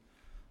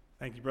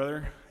Thank you,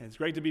 brother. It's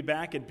great to be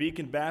back at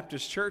Beacon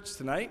Baptist Church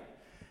tonight.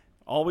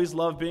 Always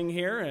love being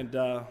here, and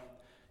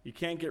you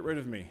can't get rid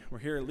of me. We're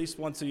here at least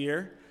once a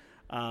year.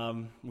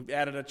 We've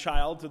added a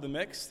child to the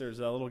mix. There's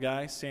a little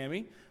guy,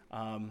 Sammy.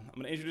 I'm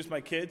going to introduce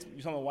my kids.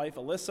 You saw my wife,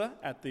 Alyssa,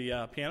 at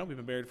the piano. We've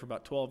been married for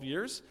about 12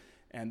 years.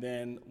 And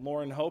then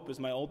Lauren Hope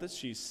is my oldest.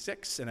 She's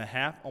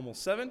 6.5,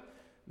 almost 7. And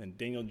then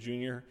Daniel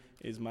Jr.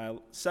 is my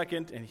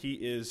second, and he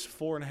is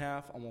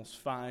 4.5, almost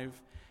 5.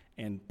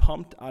 And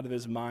pumped out of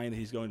his mind that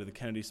he's going to the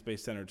Kennedy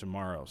Space Center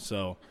tomorrow.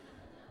 So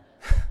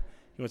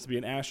he wants to be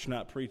an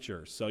astronaut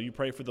preacher. So you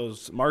pray for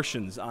those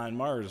Martians on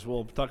Mars.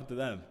 We'll talk to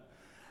them.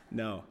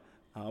 No.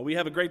 We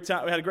have a great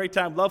time. We had a great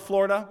time. Love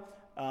Florida,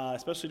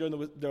 especially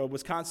during the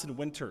Wisconsin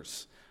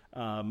winters.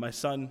 My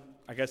son,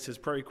 I guess his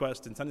prayer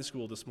request in Sunday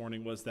school this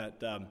morning was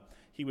that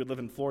he would live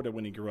in Florida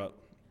when he grew up.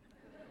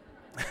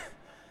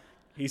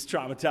 He's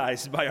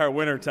traumatized by our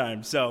winter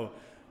time. So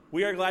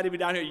we are glad to be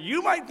down here.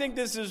 You might think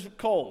this is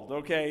cold,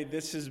 okay?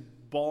 This is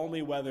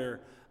balmy weather,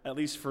 at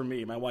least for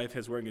me. My wife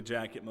is wearing a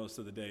jacket most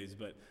of the days,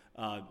 but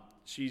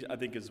she, I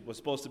think, was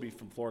supposed to be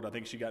from Florida. I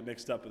think she got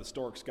mixed up with the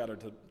Storks, got her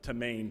to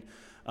Maine,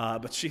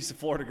 but she's a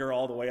Florida girl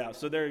all the way out.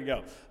 So there you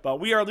go. But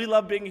we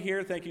love being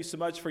here. Thank you so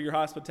much for your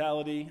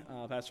hospitality.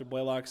 Pastor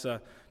Blaylock's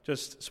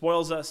just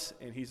spoils us,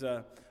 and he's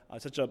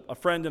such a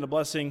friend and a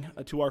blessing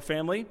to our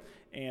family.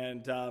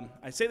 And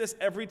I say this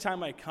every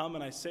time I come,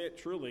 and I say it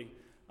truly.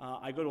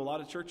 I go to a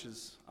lot of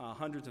churches,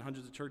 hundreds and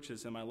hundreds of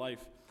churches in my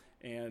life,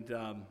 and there's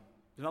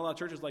not a lot of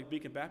churches like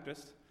Beacon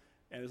Baptist,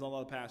 and there's not a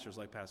lot of pastors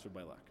like Pastor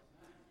Blaylock.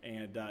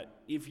 And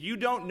if you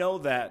don't know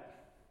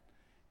that,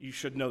 you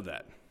should know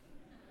that.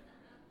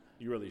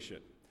 You really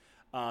should.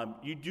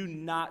 You do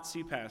not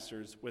see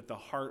pastors with the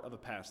heart of a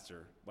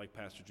pastor like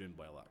Pastor Jim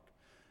Blaylock.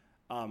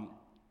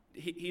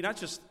 He not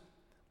just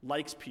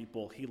likes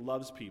people, he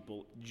loves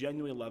people,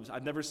 genuinely loves.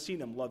 I've never seen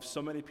him love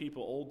so many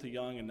people, old to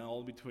young and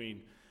all in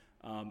between.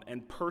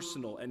 And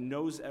personal, and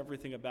knows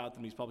everything about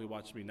them. He's probably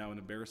watching me now and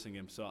embarrassing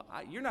him. So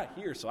you're not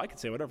here, so I can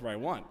say whatever I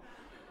want.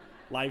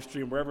 Live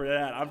stream, wherever you're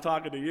at. I'm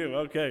talking to you.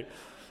 Okay.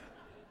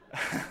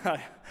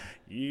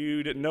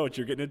 You didn't know what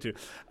you're getting into.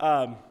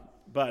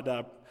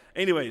 But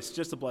anyways,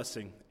 just a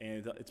blessing,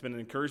 and it's been an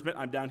encouragement.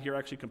 I'm down here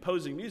actually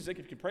composing music,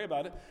 if you can pray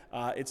about it.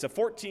 It's a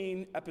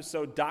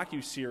 14-episode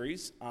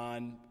docu-series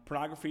on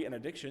pornography and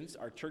addictions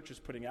our church is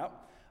putting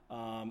out.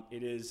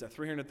 It is a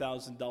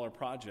 $300,000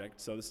 project,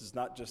 so this is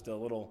not just a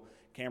little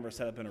camera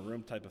set up in a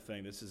room type of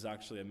thing. This is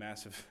actually a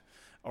massive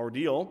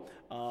ordeal,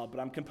 but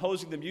I'm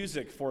composing the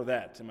music for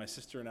that, and my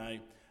sister and I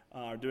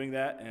are doing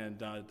that,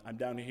 and I'm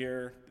down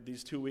here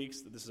these 2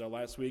 weeks. This is our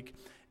last week,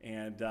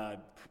 and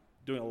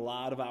doing a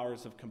lot of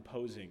hours of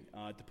composing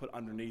to put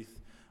underneath.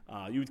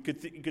 You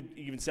could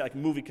even say like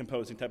movie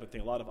composing type of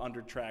thing, a lot of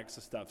under tracks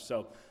and stuff.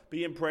 So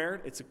be in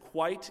prayer. It's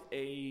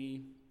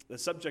the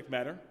subject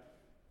matter,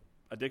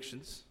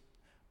 addictions,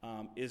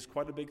 is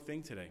quite a big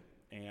thing today.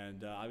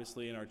 And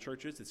obviously in our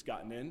churches, it's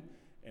gotten in,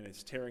 and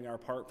it's tearing our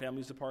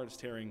families apart, it's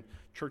tearing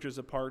churches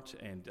apart,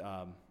 and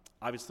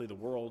obviously the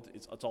world,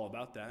 it's all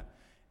about that.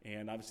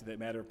 And obviously that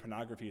matter of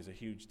pornography is a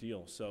huge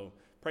deal. So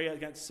pray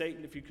against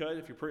Satan if you could.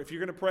 If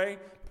you're going to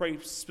pray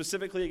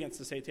specifically against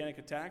the satanic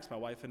attacks. My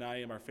wife and I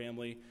and our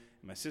family,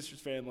 and my sister's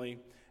family,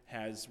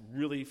 has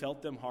really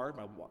felt them hard.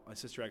 My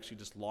sister actually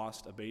just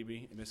lost a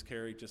baby, a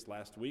miscarriage, just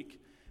last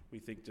week. We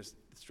think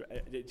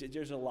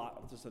there's a lot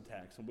of just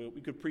attacks. And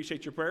we could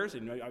appreciate your prayers,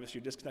 and obviously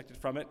you're disconnected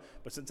from it.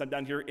 But since I'm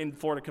down here in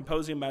Florida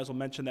composing, I might as well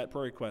mention that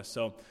prayer request.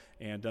 So,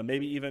 and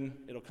maybe even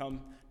it'll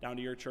come down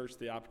to your church,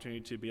 the opportunity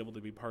to be able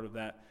to be part of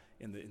that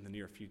in the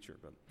near future.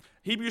 But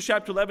Hebrews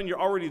chapter 11, you're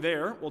already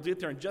there. We'll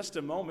get there in just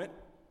a moment.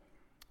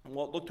 And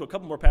we'll look to a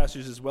couple more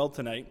passages as well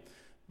tonight.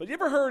 But you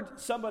ever heard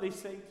somebody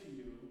say to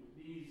you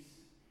these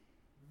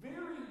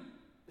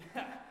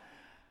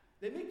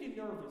they make you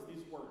nervous,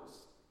 these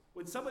words.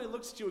 When somebody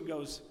looks at you and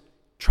goes,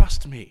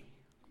 "Trust me."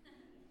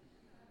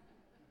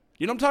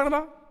 You know what I'm talking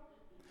about?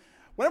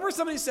 Whenever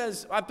somebody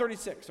says, "I'm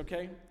 36,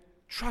 okay?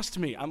 Trust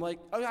me." I'm like,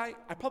 okay,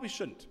 I probably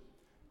shouldn't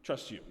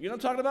trust you. You know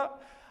what I'm talking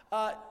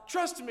about?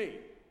 Trust me.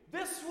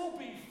 This will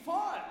be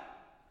fun.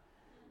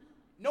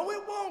 No,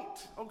 it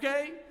won't,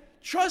 okay?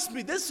 Trust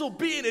me, this will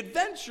be an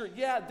adventure.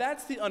 Yeah,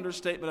 that's the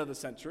understatement of the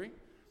century.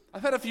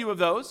 I've had a few of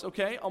those,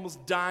 okay?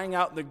 Almost dying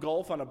out in the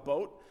Gulf on a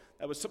boat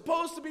that was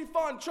supposed to be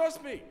fun.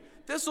 Trust me.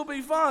 This will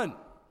be fun.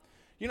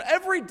 You know,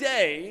 every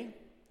day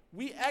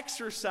we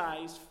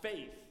exercise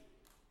faith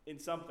in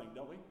something,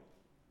 don't we?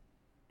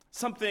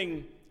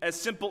 Something as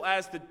simple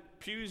as the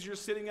pews you're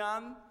sitting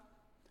on,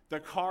 the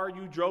car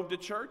you drove to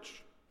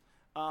church.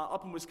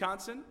 Up in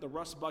Wisconsin, the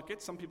rust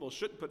buckets. Some people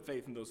shouldn't put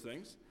faith in those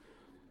things.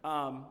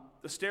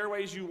 The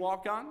stairways you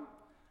walk on,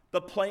 the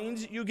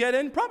planes you get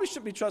in. Probably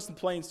shouldn't be trusting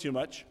planes too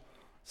much.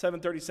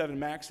 737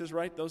 Maxes,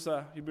 right? Those,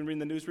 you've been reading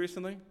the news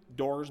recently?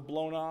 Doors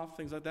blown off,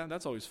 things like that.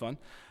 That's always fun.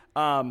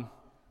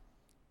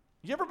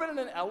 You ever been in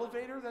an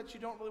elevator that you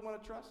don't really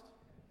want to trust?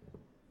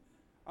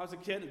 I was a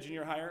kid at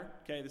junior higher.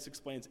 Okay, this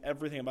explains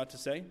everything I'm about to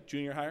say.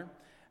 Junior higher.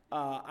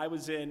 I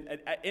was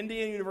at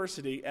Indiana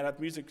University at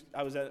music.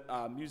 I was at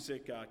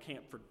music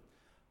camp for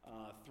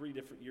 3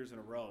 different years in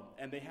a row,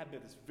 and they had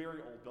this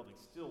very old building,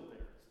 still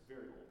there, it's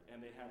very old,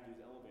 and they have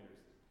these elevators.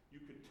 You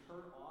could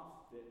turn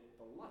off the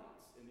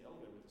lights in the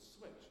elevator with a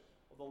switch.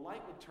 Well, the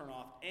light would turn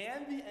off,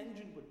 and the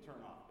engine would turn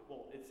off.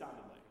 Well, it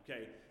sounded like,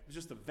 okay, it was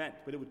just a vent,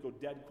 but it would go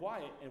dead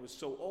quiet, and it was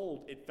so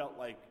old, it felt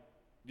like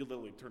you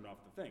literally turned off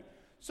the thing.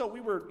 So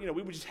we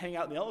would just hang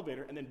out in the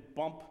elevator and then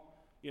bump,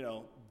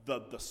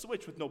 the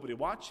switch with nobody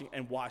watching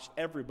and watch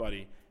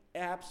everybody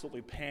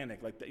absolutely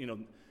panic, like,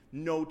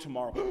 no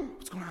tomorrow.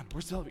 What's going on?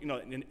 Where's the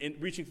elevator? And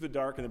reaching through the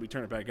dark, and then we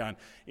turn it back on.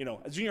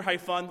 Junior high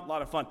fun, a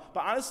lot of fun.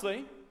 But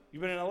honestly,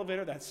 you've been in an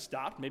elevator that's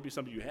stopped. Maybe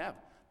some of you have.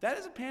 That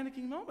is a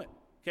panicking moment,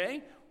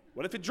 okay?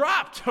 What if it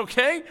dropped,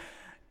 okay?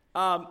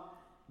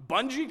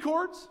 Bungee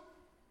cords?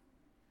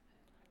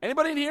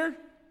 Anybody in here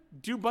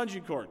do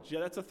bungee cords?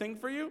 Yeah, that's a thing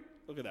for you?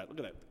 Look at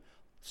that.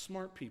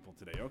 Smart people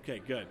today. Okay,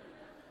 good.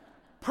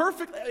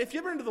 Perfect. If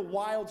you've ever been to the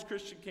Wilds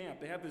Christian Camp,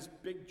 they have this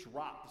big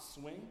drop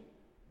swing.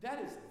 That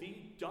is the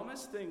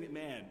dumbest thing that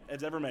man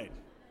has ever made.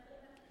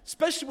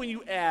 Especially when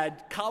you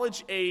add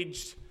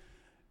college-aged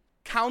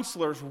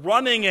counselors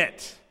running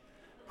it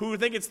who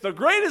think it's the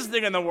greatest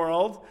thing in the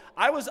world.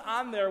 I was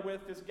on there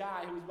with this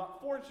guy who was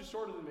about 4 inches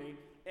shorter than me,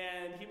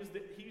 and he used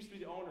to be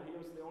the owner. He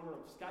was the owner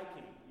of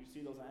Skycam. You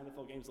see those on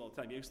NFL games all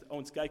the time. He used to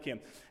own Skycam.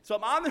 So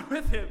I'm on there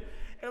with him,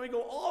 and we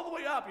go all the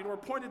way up. We're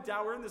pointed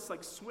down. We're in this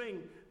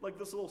swing,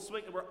 this little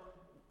swing, and we're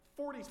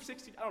 40,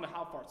 60, I don't know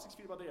how far, 6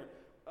 feet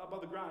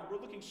above the ground. We're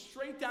looking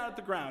straight down at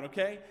the ground,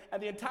 okay?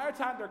 And the entire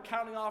time they're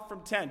counting off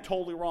from 10.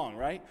 Totally wrong,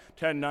 right?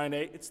 10, 9,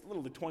 8. It's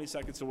literally 20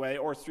 seconds away,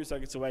 or it's 3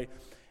 seconds away.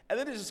 And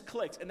then it just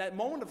clicks. And that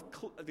moment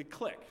of the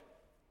click,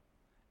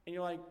 and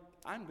you're like,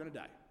 I'm going to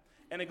die.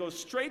 And it goes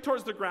straight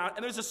towards the ground,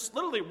 and there's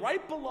literally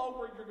right below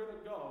where you're going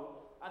to go,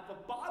 at the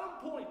bottom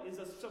point is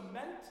a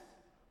cement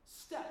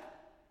step.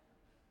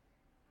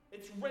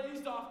 It's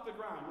raised off the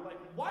ground. You're like,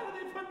 why did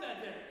they put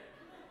that there?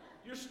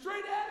 You're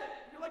straight at it.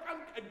 You're like, I'm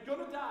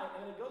going to die.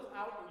 And then it goes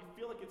out, and you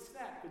feel like it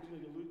snapped, because you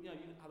know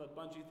how the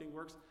bungee thing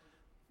works.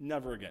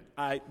 Never again.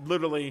 I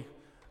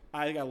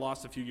think I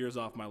lost a few years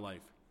off my life.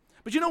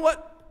 But you know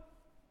what?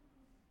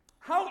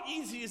 How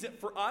easy is it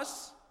for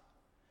us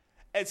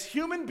as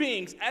human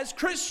beings, as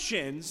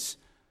Christians,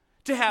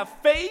 to have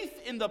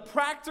faith in the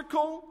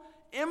practical,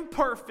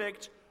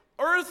 imperfect,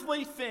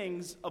 earthly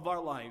things of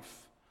our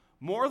life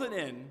more than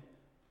in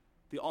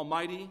the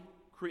Almighty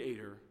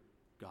Creator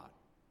God?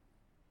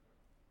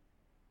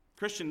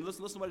 Christian,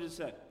 listen to what I just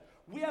said.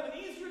 We have an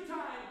easier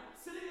time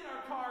sitting in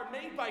our car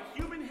made by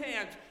human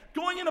hands,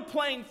 going in a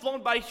plane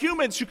flown by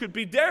humans who could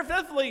be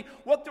definitely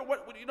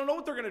you don't know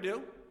what they're going to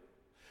do.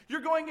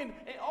 You're going in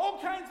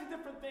all kinds of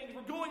different things.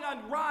 We're going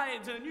on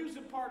rides and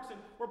amusement parks, and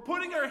we're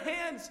putting our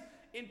hands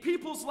in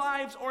people's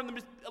lives or in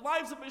the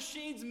lives of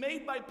machines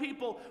made by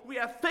people. We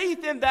have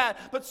faith in that.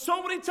 But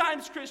so many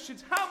times,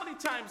 Christians, how many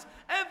times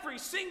every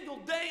single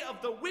day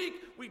of the week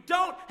we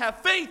don't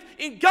have faith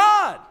in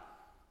God?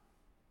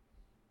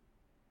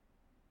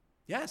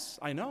 Yes,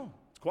 I know.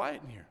 It's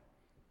quiet in here.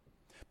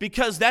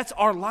 Because that's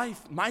our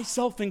life,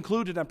 myself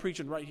included. I'm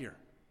preaching right here.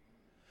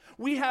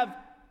 We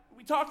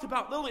talked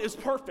about Lily is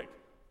perfect.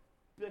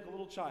 Be like a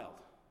little child.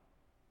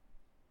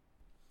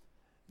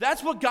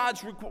 That's what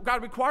God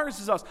requires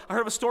of us. I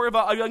heard a story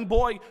about a young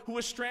boy who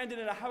was stranded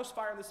in a house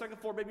fire on the second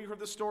floor. Maybe you heard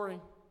this story.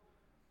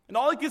 And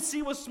all he could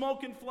see was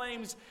smoke and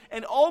flames.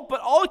 But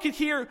all he could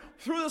hear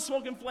through the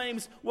smoke and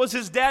flames was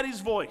his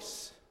daddy's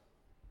voice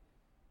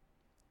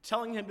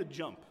telling him to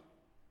jump.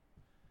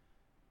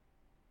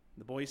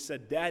 The boy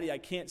said, "Daddy, I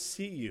can't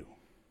see you."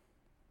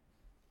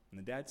 And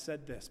the dad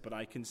said this, "But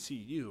I can see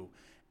you,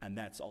 and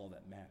that's all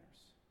that matters."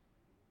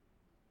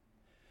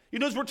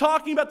 As we're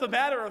talking about the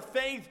matter of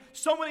faith,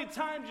 so many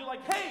times you're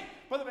like, "Hey,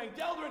 Brother Van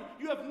Gelderen,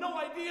 you have no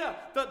idea.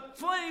 The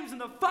flames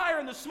and the fire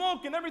and the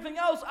smoke and everything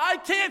else, I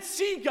can't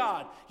see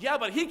God." Yeah,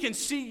 but He can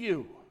see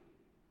you.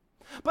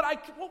 But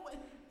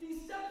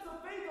these steps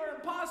of faith are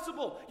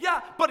impossible.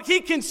 Yeah, but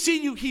He can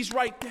see you. He's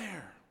right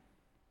there.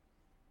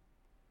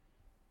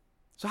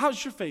 So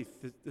how's your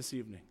faith this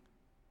evening?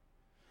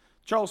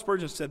 Charles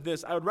Spurgeon said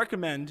this: "I would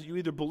recommend you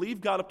either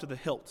believe God up to the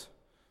hilt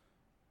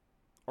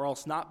or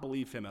else not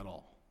believe Him at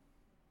all.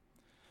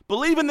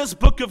 Believe in this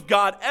book of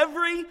God,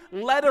 every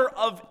letter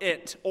of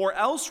it, or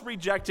else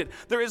reject it.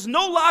 There is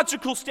no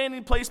logical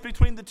standing place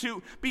between the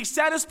two. Be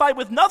satisfied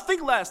with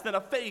nothing less than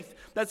a faith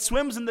that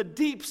swims in the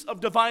deeps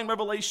of divine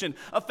revelation,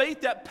 a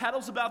faith that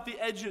paddles about the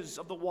edges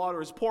of the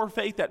waters, poor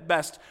faith at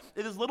best.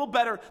 It is little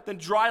better than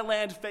dry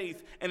land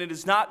faith, and it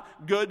is not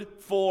good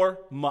for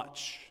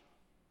much."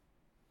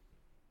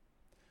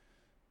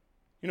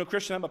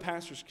 Christian, I'm a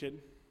pastor's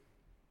kid.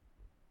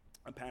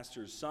 I'm a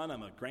pastor's son.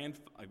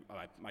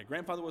 My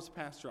grandfather was a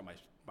pastor.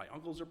 My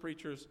uncles are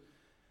preachers.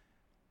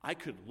 I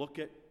could look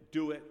it,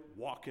 do it,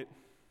 walk it,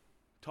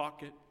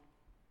 talk it.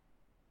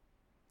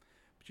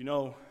 But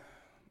it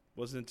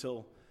wasn't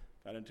until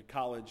I got into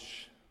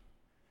college,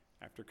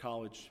 after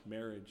college,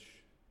 marriage,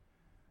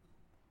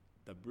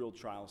 the real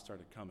trials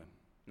started coming.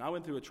 And I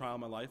went through a trial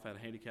in my life. I had a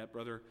handicapped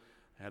brother.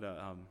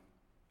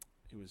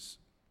 He was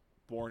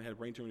born, had a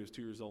brain tumor when he was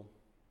 2 years old.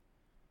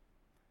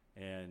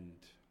 And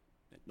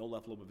no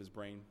left lobe of his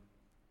brain,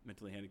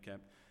 mentally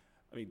handicapped.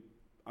 I mean,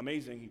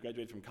 amazing. He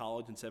graduated from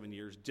college in 7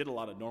 years, did a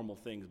lot of normal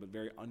things, but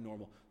very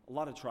unnormal. A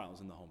lot of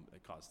trials in the home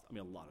that caused,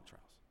 a lot of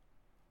trials.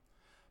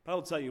 But I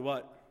will tell you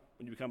what,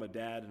 when you become a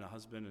dad and a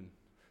husband and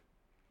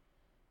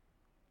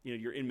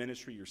you're in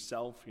ministry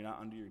yourself, you're not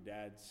under your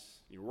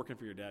dad's, you're working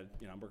for your dad,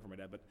 I'm working for my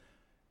dad, but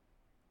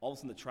all of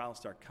a sudden the trials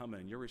start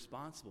coming and you're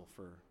responsible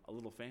for a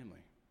little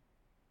family.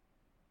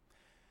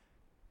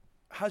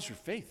 How's your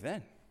faith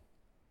then?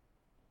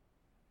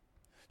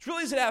 It's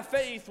really easy to have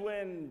faith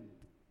when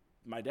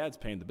my dad's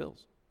paying the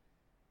bills.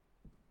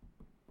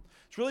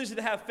 It's really easy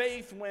to have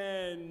faith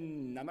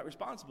when I'm not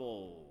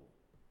responsible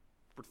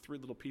for 3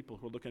 little people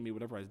who are looking at me,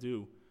 whatever I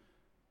do,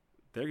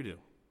 they're going to do.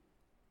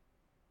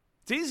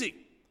 It's easy.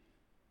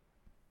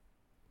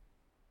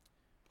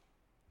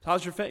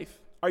 How's your faith?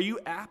 Are you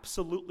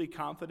absolutely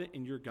confident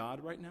in your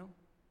God right now?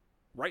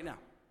 Right now.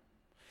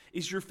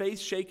 Is your faith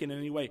shaken in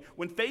any way?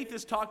 When faith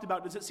is talked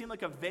about, does it seem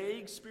like a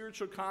vague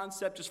spiritual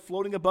concept just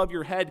floating above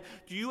your head?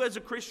 Do you as a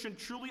Christian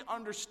truly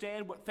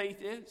understand what faith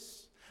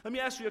is? Let me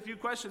ask you a few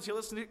questions here.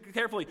 Listen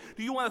carefully.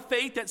 Do you want a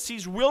faith that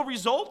sees real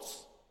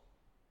results?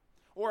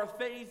 Or a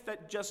faith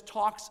that just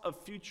talks of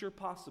future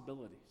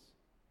possibilities?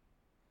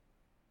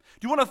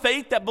 Do you want a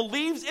faith that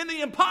believes in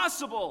the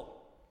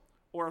impossible?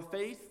 Or a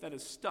faith that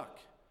is stuck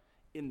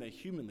in the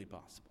humanly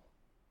possible?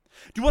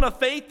 Do you want a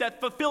faith that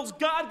fulfills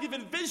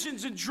God-given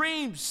visions and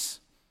dreams?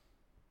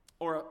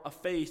 Or a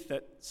faith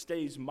that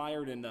stays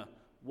mired in the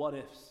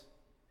what-ifs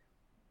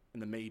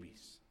and the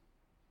maybes?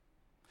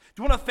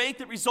 Do you want a faith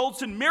that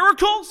results in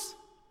miracles?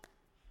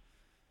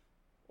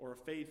 Or a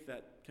faith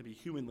that can be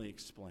humanly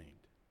explained?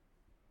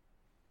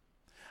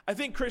 I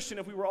think, Christian,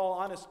 if we were all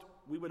honest,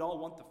 we would all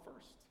want the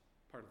first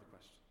part of the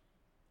question,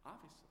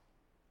 obviously.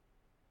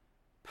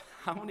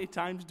 How many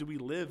times do we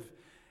live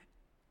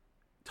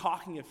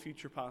talking of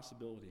future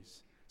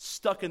possibilities,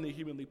 stuck in the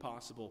humanly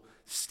possible,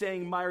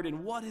 staying mired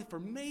in what if or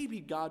maybe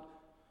God,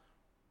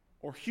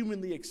 or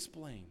humanly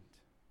explained?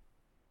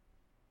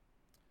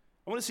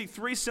 I want to see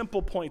 3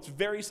 simple points,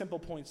 very simple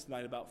points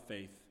tonight about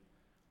faith,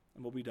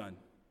 and we'll be done.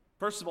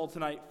 First of all,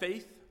 tonight,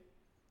 faith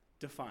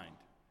defined.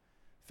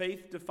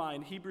 Faith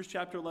defined. Hebrews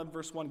chapter 11,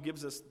 verse 1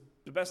 gives us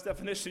the best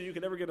definition you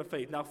can ever get of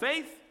faith. Now,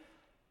 faith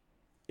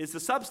is the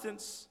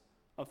substance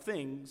of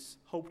things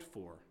hoped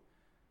for,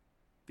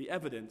 the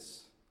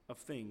evidence of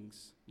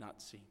things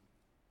not seen.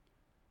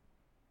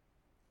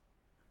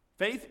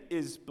 Faith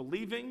is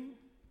believing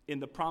in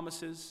the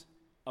promises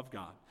of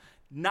God.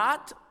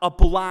 Not a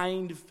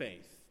blind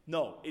faith.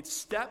 No, it's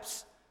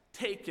steps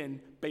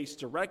taken based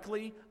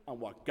directly on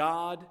what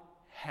God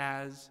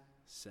has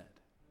said.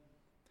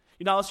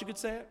 You know how else you could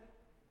say it?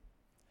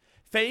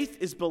 Faith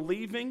is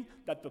believing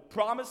that the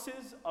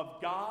promises of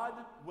God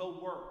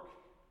will work.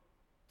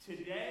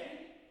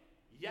 Today,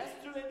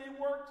 yesterday they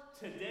worked,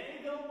 today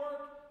they'll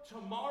work,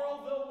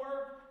 tomorrow they'll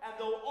work, and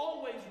they'll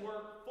always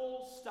work,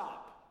 full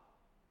stop.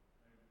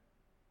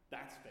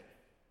 That's faith.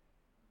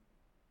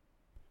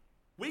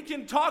 We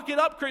can talk it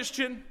up,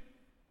 Christian.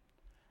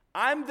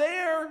 I'm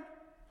there.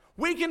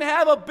 We can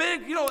have a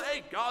big,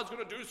 hey, God's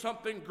going to do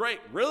something great.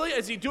 Really?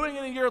 Is he doing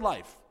it in your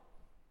life?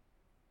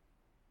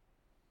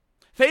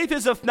 Faith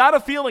is not a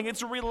feeling.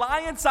 It's a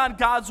reliance on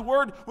God's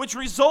word, which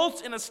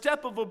results in a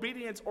step of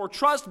obedience or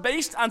trust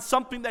based on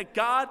something that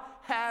God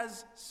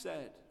has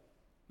said.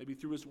 Maybe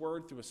through his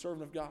word, through a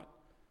servant of God.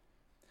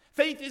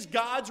 Faith is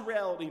God's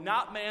reality,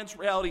 not man's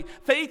reality.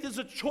 Faith is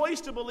a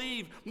choice to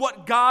believe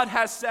what God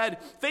has said.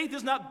 Faith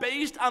is not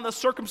based on the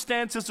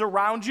circumstances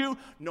around you,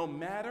 no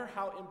matter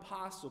how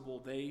impossible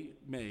they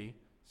may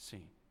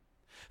seem.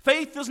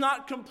 Faith does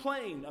not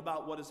complain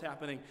about what is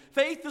happening.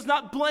 Faith does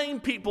not blame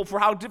people for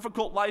how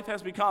difficult life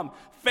has become.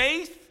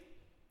 Faith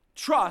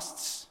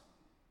trusts,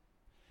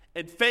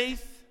 and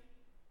faith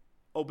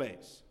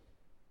obeys.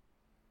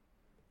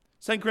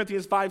 2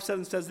 Corinthians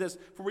 5:7 says this,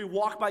 for we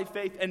walk by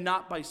faith and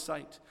not by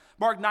sight.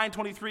 Mark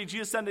 9:23,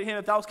 Jesus said to him,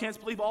 if thou canst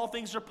believe, all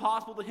things are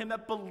possible to him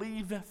that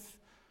believeth.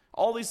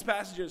 All these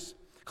passages.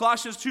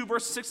 Colossians 2,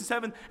 verses 6 and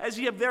 7, as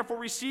ye have therefore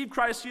received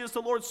Christ Jesus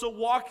the Lord, so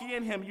walk ye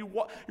in him. You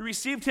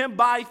received him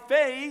by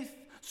faith,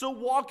 so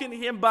walk in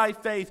him by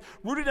faith.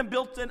 Rooted and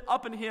built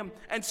up in him,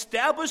 and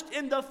established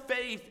in the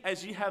faith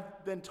as ye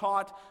have been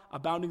taught,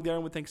 abounding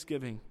therein with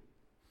thanksgiving.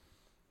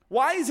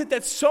 Why is it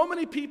that so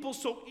many people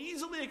so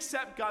easily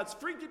accept God's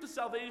free gift of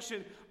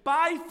salvation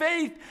by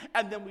faith,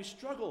 and then we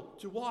struggle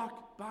to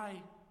walk by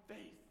faith?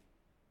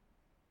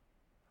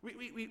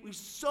 We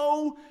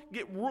so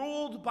get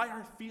ruled by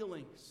our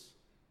feelings.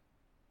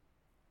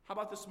 How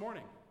about this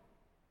morning?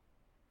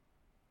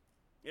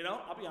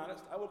 I'll be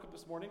honest, I woke up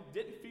this morning,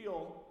 didn't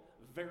feel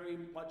very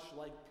much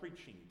like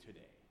preaching today.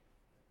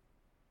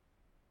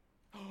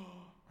 Oh,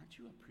 aren't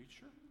you a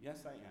preacher?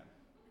 Yes, I am.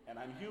 And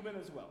I'm human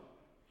as well.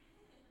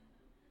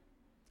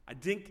 I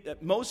think that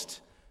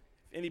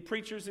any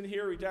preachers in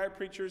here, retired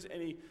preachers,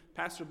 any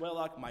Pastor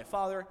Blaylock, my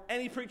father,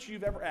 any preacher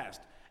you've ever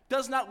asked,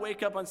 does not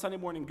wake up on Sunday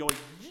morning going,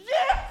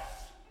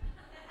 yes!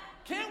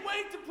 Can't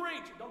wait to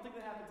preach. I don't think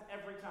that happens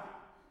every time.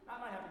 That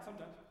might happen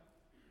sometimes.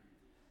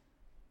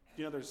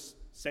 Do you know there's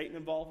Satan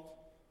involved?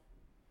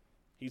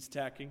 He's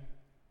attacking.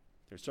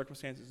 There's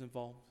circumstances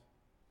involved.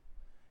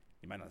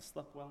 You might not have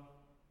slept well.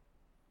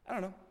 I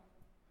don't know.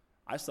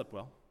 I slept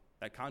well.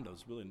 That condo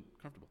is really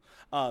comfortable.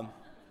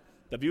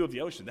 The view of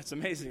the ocean, that's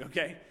amazing,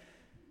 okay?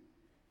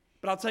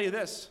 But I'll tell you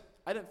this.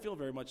 I didn't feel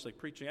very much like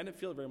preaching. I didn't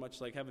feel very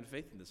much like having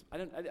faith in this. I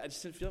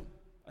just didn't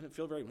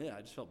feel very,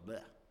 I just felt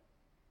bleh.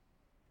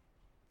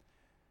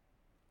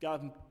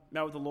 God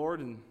met with the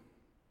Lord, and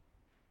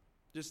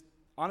just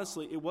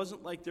honestly, it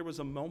wasn't like there was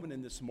a moment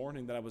in this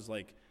morning that I was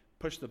like,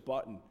 push the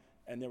button,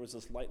 and there was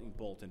this lightning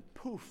bolt, and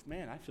poof,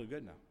 man, I feel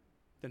good now.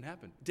 Didn't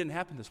happen. It didn't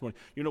happen this morning.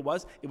 You know what it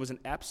was? It was an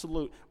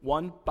absolute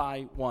one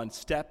by one,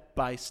 step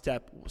by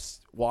step,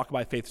 walk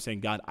by faith, saying,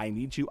 God, I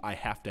need you. I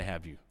have to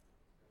have you.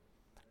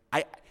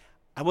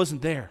 I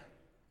wasn't there.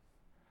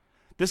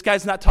 This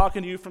guy's not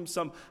talking to you from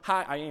some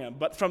high, I am,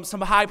 but from some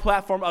high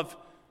platform of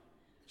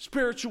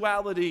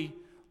spirituality,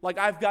 like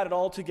I've got it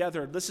all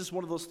together. This is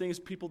one of those things,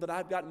 people, that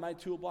I've got in my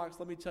toolbox.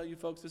 Let me tell you,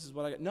 folks, this is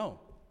what I got. No.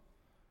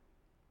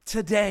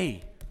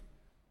 Today,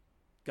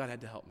 God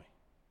had to help me.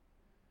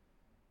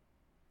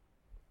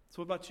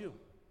 So what about you?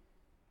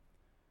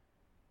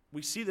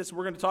 We see this,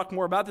 we're going to talk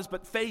more about this,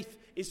 but faith,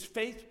 is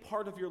faith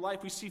part of your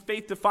life? We see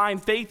faith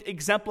defined, faith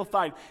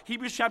exemplified.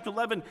 Hebrews chapter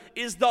 11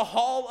 is the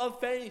hall of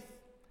faith.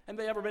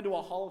 Anybody ever been to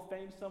a hall of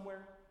fame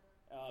somewhere?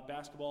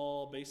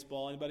 Basketball,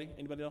 baseball, anybody?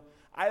 Anybody know?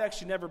 I've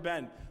actually never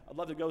been. I'd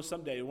love to go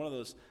someday to one of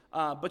those.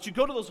 But you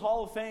go to those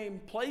hall of fame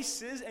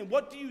places, and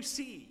what do you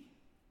see?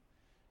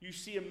 You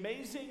see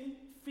amazing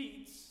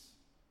feats,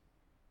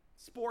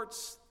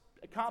 sports,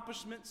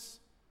 accomplishments,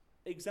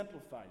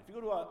 exemplified. If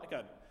you go to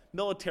a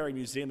military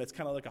museum, that's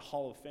kind of like a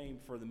hall of fame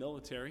for the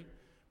military.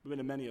 We've been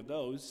to many of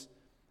those.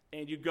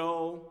 And you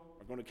go,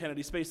 we're going to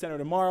Kennedy Space Center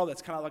tomorrow,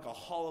 that's kind of like a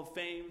hall of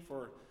fame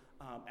for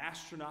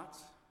astronauts.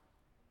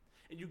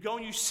 And you go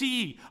and you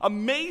see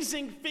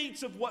amazing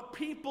feats of what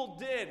people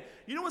did.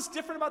 You know what's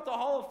different about the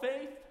hall of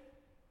faith?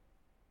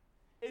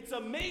 It's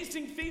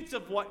amazing feats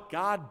of what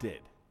God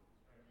did.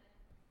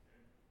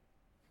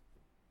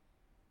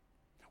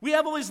 We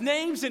have all these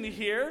names in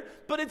here,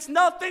 but it's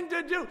nothing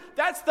to do.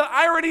 That's the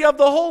irony of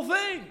the whole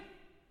thing.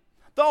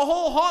 The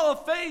whole hall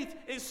of faith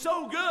is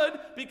so good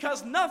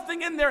because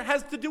nothing in there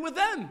has to do with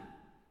them.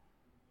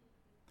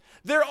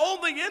 They're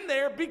only in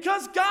there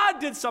because God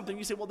did something.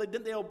 You say, well,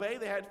 didn't they obey?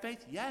 They had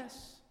faith?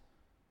 Yes.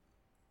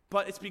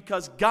 But it's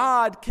because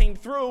God came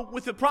through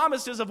with the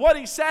promises of what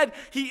he said.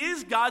 He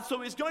is God,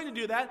 so he's going to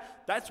do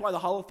that. That's why the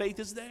hall of faith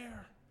is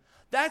there.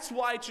 That's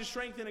why to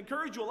strengthen and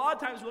encourage you. A lot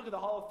of times we look at the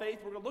hall of faith,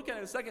 we're going to look at it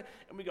in a second,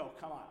 and we go,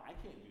 come on, I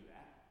can't do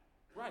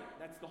that. Right,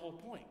 that's the whole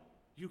point.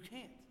 You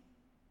can't.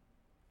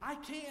 I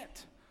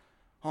can't.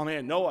 Oh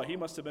man, Noah, he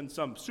must have been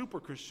some super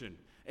Christian.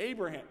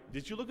 Abraham,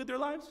 did you look at their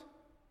lives?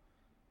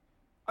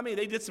 I mean,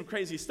 they did some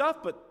crazy stuff,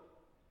 but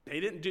they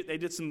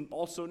did some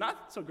also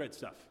not so great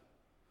stuff.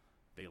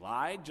 They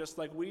lied just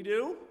like we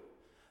do.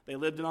 They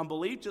lived in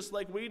unbelief just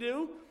like we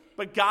do.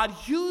 But God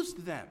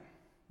used them.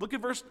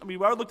 We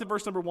already looked at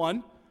verse number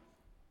 1.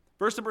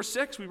 Verse number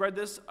 6, we read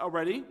this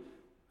already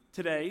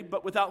today.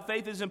 But without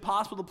faith it is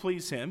impossible to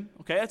please him.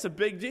 Okay, that's a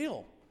big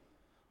deal.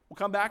 We'll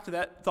come back to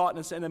that thought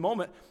in a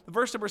moment.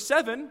 Verse number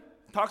 7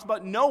 talks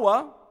about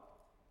Noah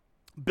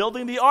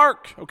building the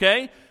ark.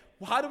 Okay,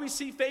 well, how do we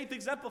see faith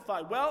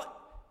exemplified? Well,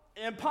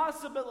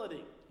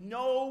 impossibility.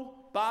 No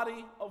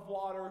body of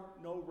water,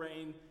 no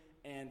rain.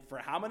 And for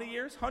how many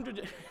years? 100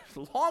 years.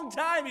 A long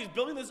time he's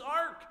building this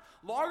ark.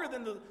 Longer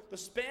than the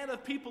span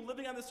of people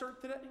living on this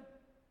earth today.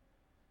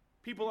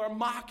 People are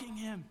mocking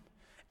him.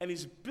 And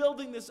he's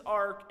building this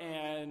ark,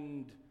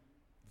 and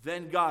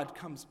then God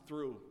comes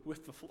through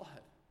with the flood.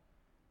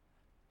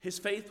 His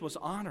faith was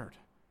honored.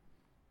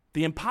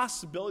 The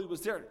impossibility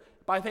was there.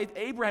 By faith,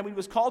 Abraham, he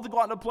was called to go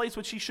out in a place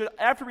which he should,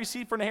 after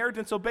receive for an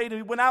inheritance, obeyed. And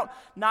he went out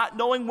not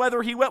knowing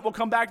whether he went. We'll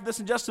come back to this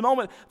in just a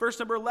moment. Verse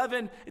number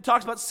 11, it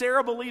talks about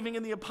Sarah believing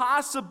in the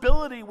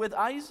impossibility with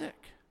Isaac.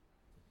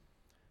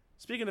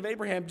 Speaking of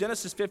Abraham,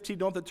 Genesis 15,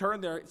 don't have to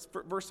turn there. It's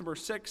verse number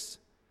 6.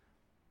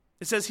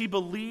 It says, he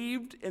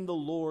believed in the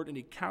Lord, and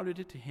he counted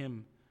it to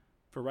him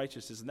for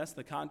righteousness. And that's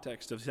the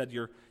context of, he said,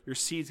 your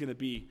seed's going to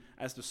be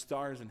as the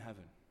stars in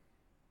heaven.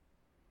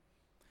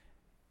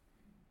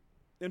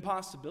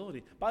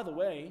 Impossibility. By the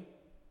way,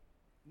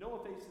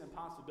 Noah faced an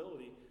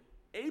impossibility.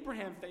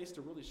 Abraham faced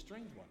a really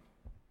strange one.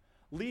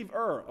 Leave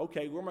Ur.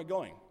 Okay, where am I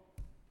going?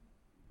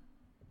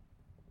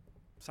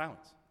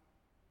 Silence.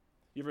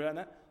 You ever done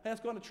that? Hey, let's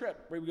go on a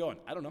trip. Where are we going?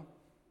 I don't know.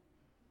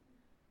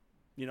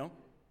 You know?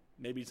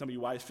 Maybe some of you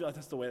wives feel like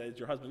that's the way that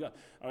your husband's going.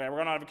 Okay, we're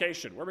going on a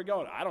vacation. Where are we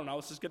going? I don't know.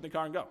 Let's just get in the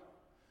car and go.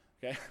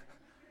 Okay?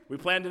 We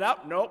planned it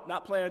out? Nope,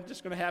 not planned.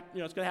 Just going to happen.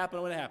 It's going to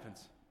happen when it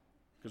happens.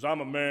 Because I'm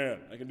a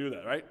man. I can do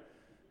that, right?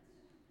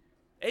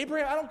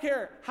 Abraham, I don't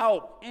care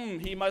how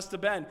he must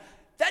have been.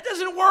 That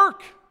doesn't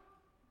work.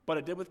 But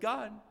it did with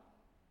God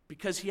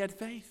because he had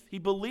faith. He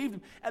believed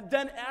him. And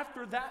then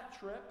after that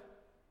trip,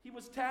 he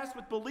was tasked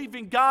with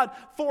believing God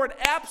for an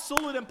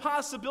absolute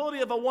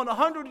impossibility of a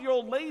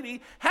 100-year-old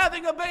lady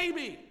having a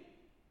baby.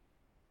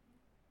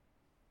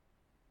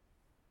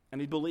 And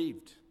he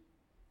believed.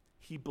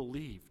 He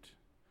believed.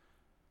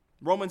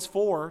 Romans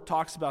 4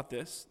 talks about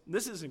this.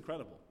 This is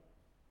incredible.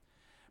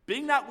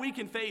 Being not weak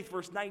in faith,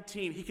 verse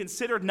 19, he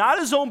considered not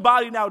his own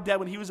body now dead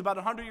when he was about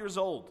 100 years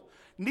old,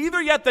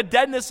 neither yet the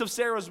deadness of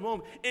Sarah's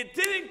womb. It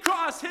didn't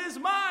cross his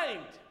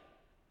mind.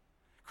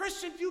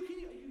 Christian, you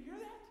hear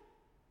that?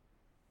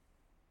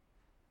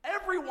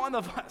 Every one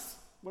of us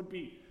would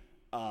be,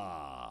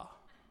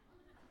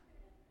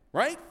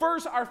 right?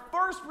 Our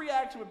first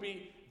reaction would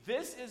be,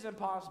 this is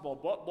impossible,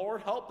 but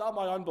Lord, help thou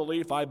my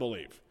unbelief, I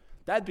believe.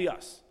 That'd be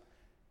us,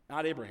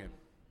 not Abraham.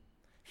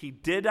 He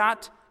did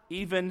not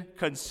even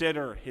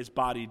consider his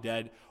body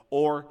dead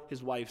or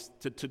his wife's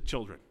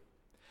children.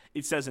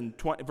 It says in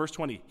verse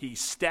 20, he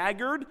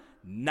staggered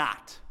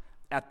not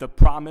at the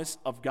promise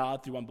of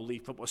God through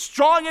unbelief, but was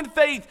strong in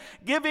faith,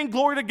 giving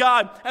glory to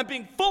God, and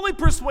being fully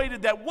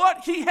persuaded that what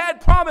he had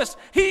promised,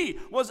 he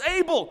was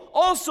able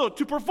also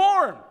to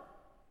perform.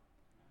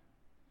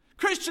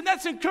 Christian,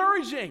 that's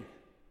encouraging.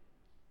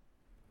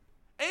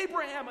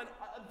 Abraham, a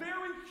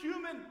very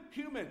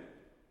human,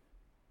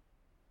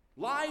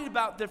 lied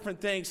about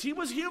different things. He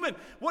was human.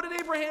 What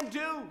did Abraham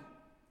do?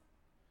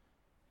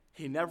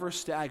 He never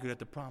staggered at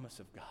the promise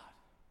of God.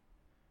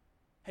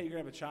 Hey, you're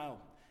going to have a child.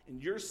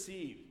 And your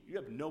seed, you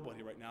have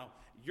nobody right now.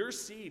 Your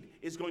seed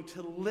is going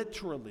to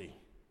literally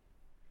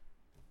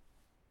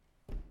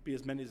be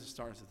as many as the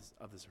stars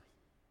of this earth.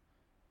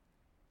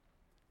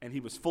 And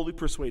he was fully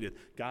persuaded,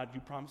 God, you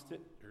promised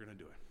it, you're going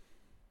to do it.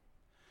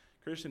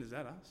 Christian, is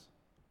that us?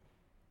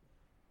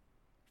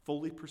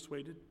 Fully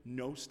persuaded,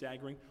 no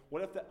staggering.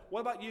 What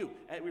about you?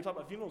 We were talking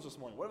about funerals this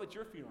morning. What about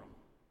your funeral?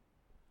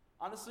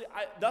 Honestly,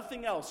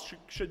 nothing else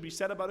should be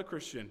said about a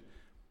Christian.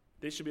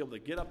 They should be able to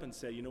get up and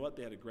say, you know what?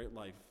 They had a great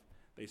life.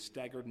 They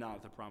staggered not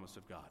at the promise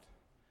of God.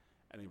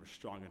 And they were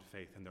strong in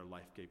faith, and their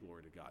life gave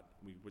glory to God.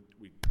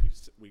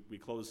 We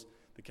close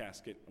the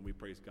casket, and we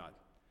praise God.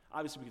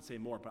 Obviously, we could say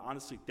more, but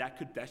honestly,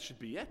 that should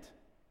be it.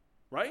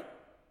 Right?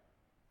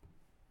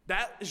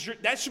 That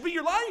should be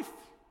your life.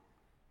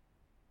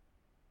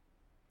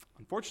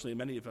 Unfortunately,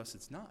 many of us,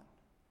 it's not.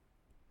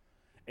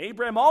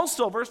 Abraham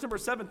also, verse number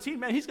 17,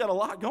 man, he's got a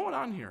lot going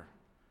on here.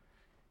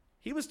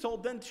 He was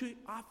told then to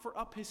offer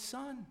up his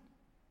son.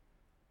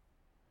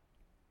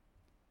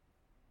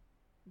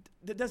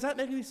 Does that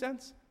make any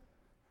sense?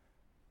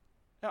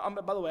 Now,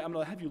 by the way, I'm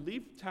going to have you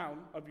leave town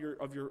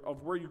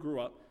of where you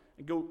grew up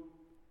and go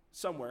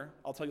somewhere.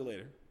 I'll tell you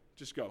later.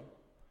 Just go.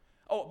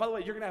 Oh, by the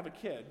way, you're going to have a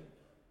kid.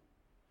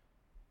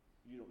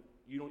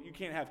 You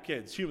can't have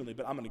kids humanly,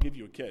 but I'm going to give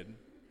you a kid.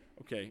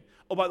 Okay.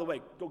 Oh, by the way,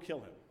 go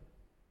kill him.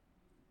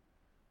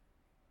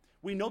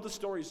 We know the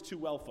stories too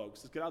well,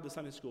 folks. Let's get out of the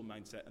Sunday school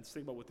mindset and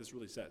think about what this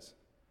really says.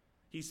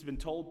 He's been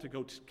told to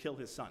go kill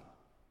his son.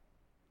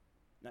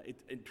 Now,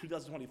 in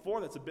 2024,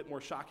 that's a bit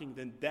more shocking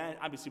than then.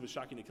 Obviously, it was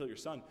shocking to kill your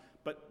son,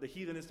 but the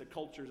heathenistic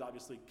culture is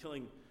obviously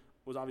killing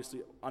was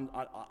obviously,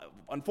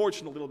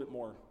 unfortunately, a little bit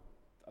more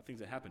things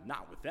that happened.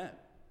 Not with them.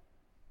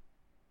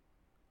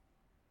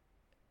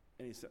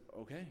 And he said,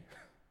 okay.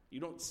 You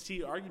don't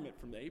see an argument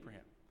from the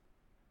Abraham.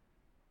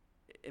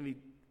 And he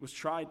was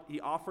tried.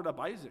 He offered up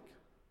Isaac.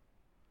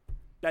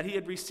 That he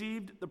had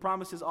received the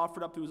promises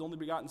offered up through his only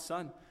begotten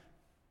son.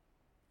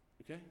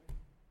 Okay?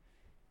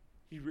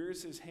 He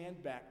rears his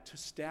hand back to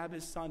stab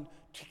his son,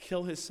 to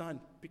kill his son,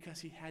 because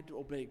he had to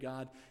obey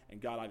God, and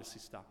God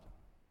obviously stopped him.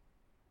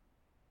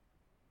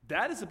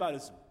 That is about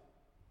as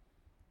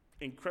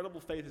incredible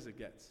faith as it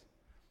gets.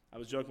 I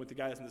was joking with the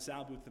guys in the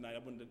sound booth tonight. I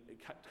wanted to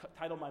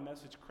title my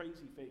message,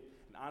 Crazy Faith.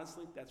 And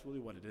honestly, that's really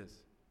what it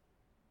is.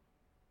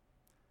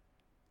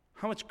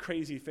 How much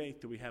crazy faith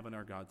do we have in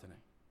our God today?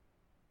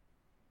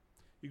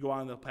 You go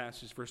on in the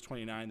passage, verse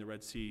 29, the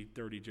Red Sea,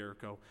 30,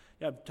 Jericho.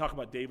 Talk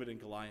about David and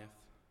Goliath.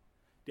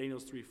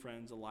 Daniel's 3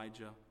 friends,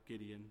 Elijah,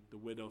 Gideon, the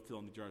widow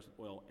filling the jars with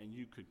oil, and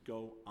you could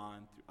go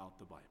on throughout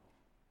the Bible.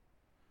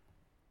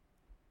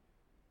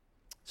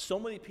 So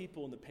many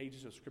people in the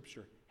pages of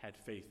Scripture had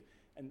faith.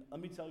 And let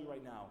me tell you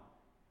right now,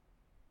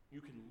 you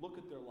can look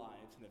at their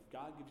lives, and if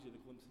God gives you the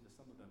glimpse into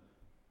some of them,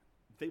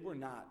 they were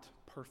not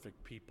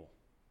perfect people.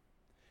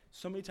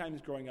 So many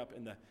times growing up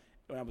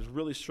when I was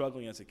really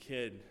struggling as a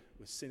kid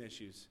with sin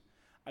issues,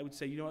 I would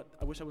say, you know what,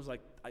 I wish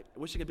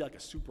I could be like a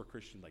super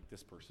Christian like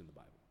this person in the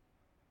Bible.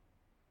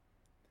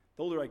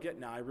 The older I get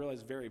now, I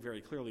realize very,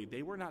 very clearly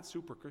they were not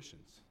super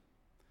Christians.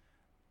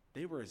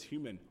 They were as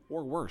human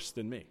or worse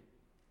than me.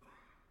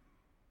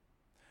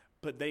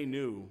 But they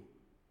knew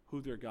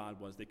who their God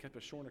was. They kept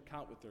a short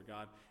account with their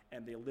God,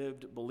 and they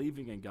lived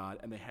believing in God,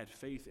 and they had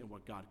faith in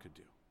what God could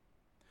do.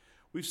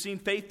 We've seen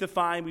faith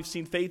defined. We've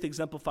seen faith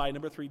exemplified.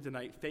 Number 3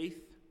 tonight, faith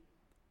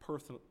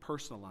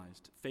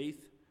personalized.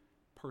 Faith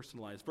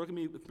personalized. Look at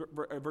me with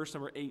verse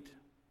number 8.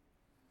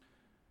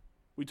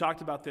 We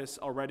talked about this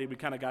already. I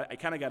kind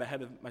of got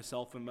ahead of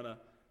myself.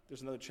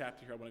 There's another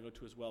chapter here I want to go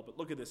to as well. But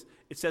look at this.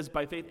 It says,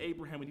 by faith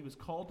Abraham, when he was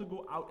called to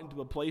go out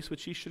into a place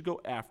which he should go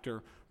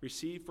after,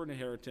 receive for an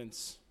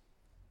inheritance,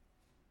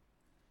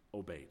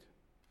 obeyed.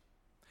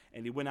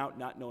 And he went out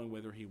not knowing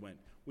whither he went.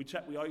 We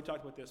already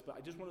talked about this, but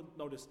I just want to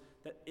notice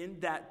that in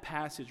that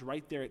passage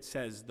right there it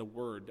says the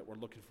word that we're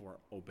looking for,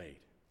 obeyed.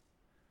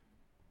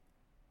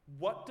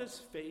 What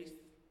does faith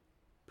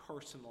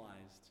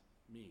personalized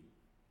mean?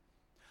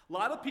 A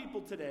lot of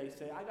people today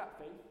say, I got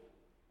faith.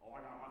 Oh,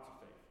 I got lots of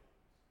faith.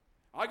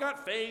 I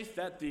got faith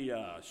that the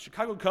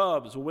Chicago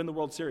Cubs will win the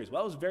World Series.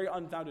 Well, it was very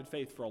unfounded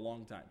faith for a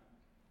long time.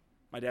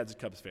 My dad's a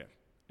Cubs fan,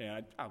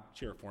 and I'll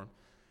cheer for him.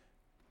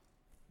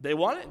 They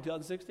won it in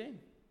 2016.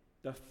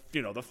 The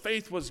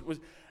faith was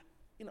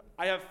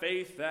I have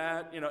faith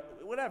that,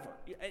 whatever.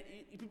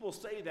 People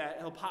say that,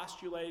 he'll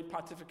postulate,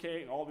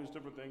 pontificate, and all these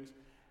different things.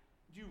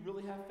 Do you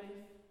really have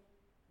faith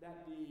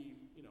that the,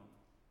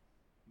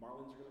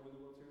 Marlins are going to win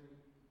the World Series?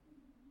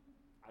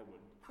 I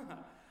wouldn't.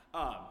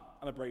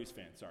 I'm a Braves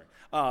fan, sorry.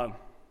 Some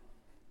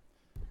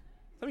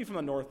of you from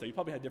the north, though, you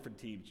probably had different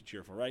teams you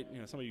cheer for, right?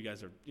 Some of you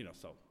guys are,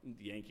 so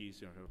the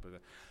Yankees,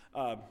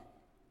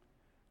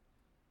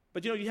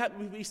 but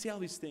we say all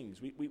these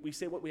things. We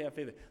say what we have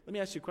faith in. Let me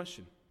ask you a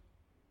question.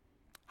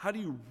 How do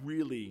you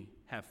really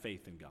have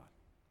faith in God?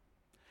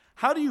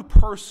 How do you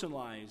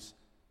personalize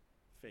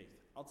faith?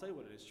 I'll tell you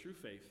what it is. True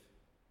faith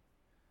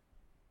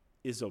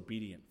is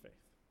obedient faith.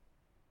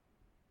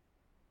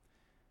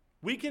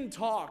 We can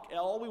talk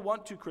all we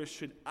want to,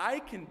 Christian. I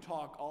can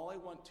talk all I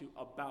want to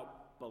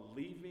about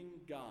believing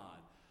God.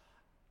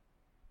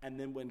 And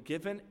then when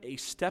given a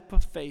step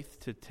of faith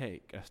to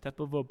take, a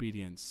step of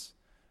obedience,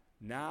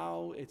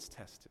 now it's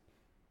tested.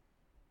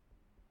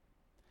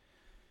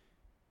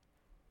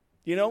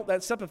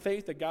 That step of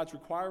faith that God's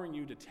requiring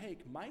you to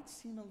take might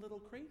seem a little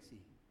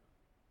crazy.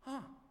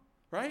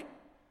 Right?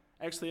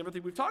 Actually,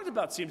 everything we've talked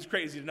about seems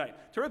crazy tonight.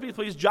 Turn with me,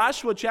 please.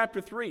 Joshua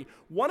chapter 3.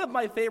 One of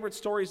my favorite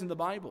stories in the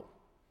Bible.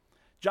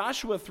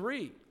 Joshua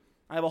 3.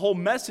 I have a whole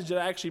message that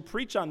I actually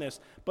preach on this.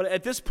 But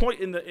at this point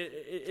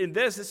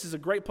this is a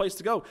great place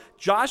to go.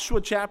 Joshua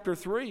chapter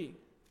 3.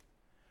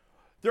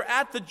 They're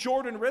at the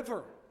Jordan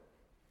River.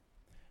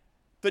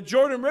 The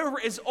Jordan River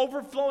is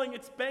overflowing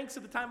its banks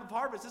at the time of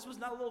harvest. This was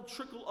not a little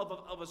trickle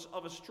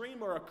of a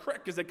stream or a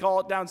creek, as they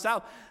call it down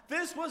south.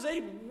 This was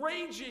a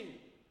raging,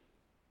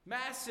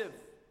 massive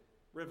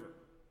river.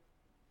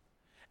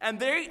 And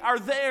they are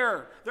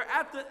there. They're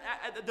at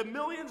the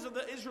millions of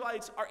the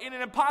Israelites are in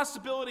an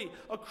impossibility.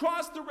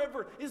 Across the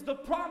river is the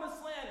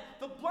promised land,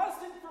 the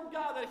blessing from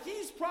God that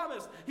He's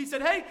promised. He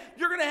said, hey,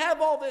 you're going to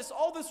have all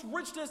this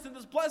richness and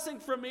this blessing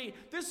from me.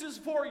 This is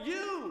for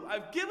you.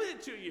 I've given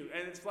it to you.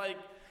 And it's like,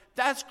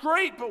 that's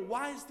great, but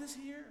why is this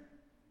here?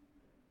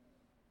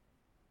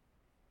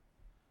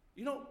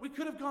 We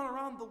could have gone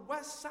around the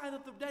west side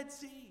of the Dead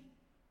Sea.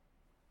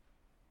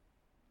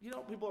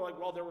 People are like,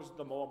 well, there was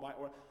the Moabite.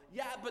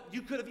 Yeah, but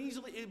you could have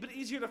it'd been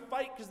easier to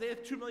fight because they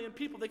had 2 million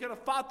people. They could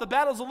have fought the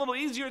battles a little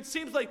easier. It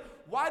seems like,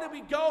 why did we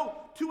go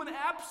to an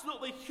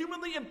absolutely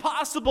humanly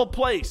impossible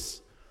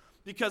place?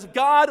 Because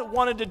God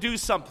wanted to do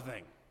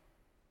something.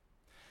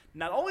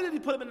 Not only did He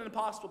put them in an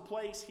impossible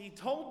place, He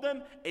told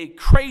them a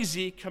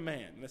crazy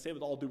command. And I say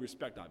with all due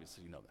respect,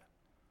 obviously, you know that.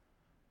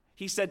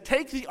 He said,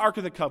 take the Ark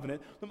of the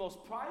Covenant, the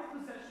most prized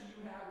possession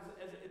you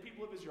have as a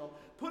people of Israel,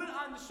 put it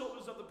on the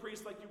shoulders of the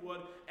priest like you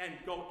would, and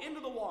go into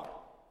the water.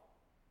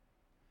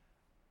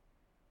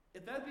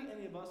 If that'd be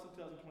any of us in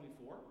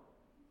 2024,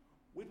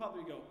 we'd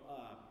probably go,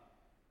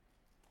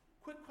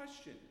 quick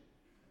question.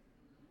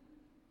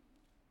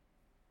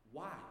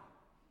 Why?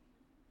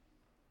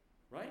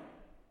 Right?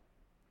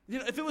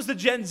 If it was the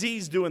Gen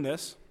Zs doing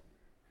this,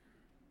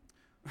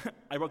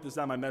 I wrote this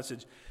down in my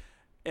message,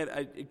 and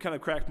it kind of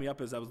cracked me up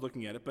as I was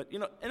looking at it. But,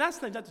 and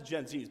that's not the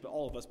Gen Zs, but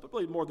all of us, but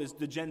really more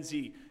the Gen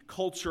Z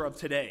culture of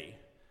today.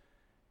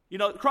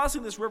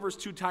 Crossing this river is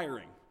too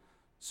tiring.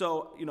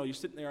 So, you're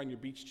sitting there on your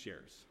beach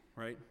chairs,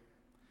 right?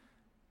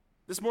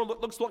 This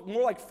looks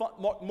more like fun,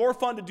 more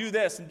fun to do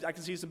this, and I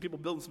can see some people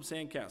building some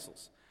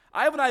sandcastles.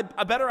 I have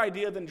a better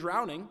idea than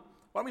drowning.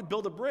 Why don't we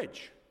build a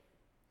bridge?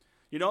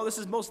 This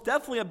is most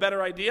definitely a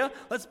better idea.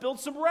 Let's build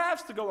some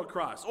rafts to go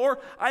across. Or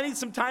I need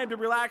some time to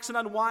relax and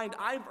unwind.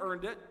 I've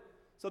earned it.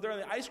 So they're in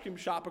the ice cream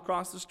shop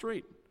across the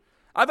street.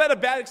 I've had a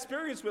bad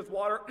experience with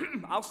water.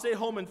 I'll stay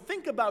home and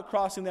think about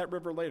crossing that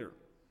river later.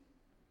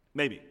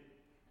 Maybe.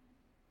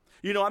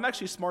 I'm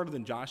actually smarter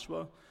than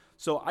Joshua,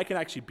 so I can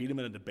actually beat him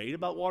in a debate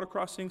about water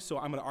crossing. So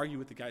I'm going to argue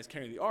with the guys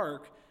carrying the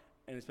ark,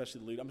 and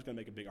especially the lead. I'm just going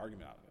to make a big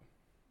argument out of it.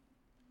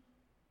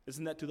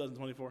 Isn't that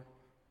 2024?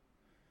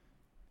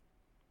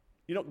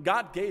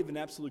 God gave an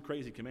absolute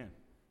crazy command.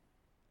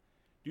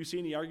 Do you see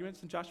any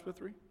arguments in Joshua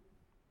 3?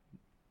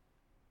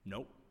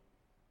 Nope.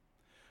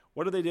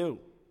 What do? It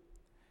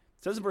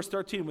says in verse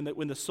 13,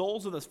 when the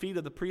soles of the feet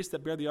of the priests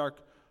that bear the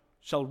ark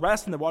shall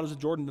rest in the waters of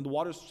Jordan, then the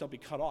waters shall be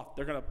cut off.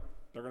 They're going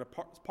to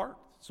part.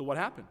 So what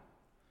happened?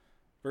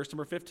 Verse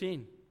number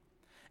 15.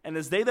 And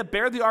as they that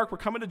bear the ark were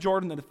coming to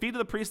Jordan, and the feet of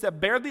the priests that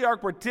bear the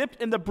ark were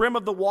dipped in the brim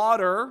of the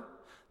water,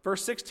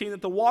 verse 16,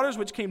 that the waters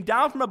which came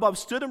down from above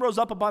stood and rose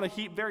up upon a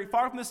heap very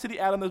far from the city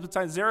Adam, that was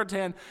beside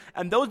Zaratan,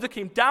 and those that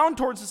came down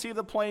towards the sea of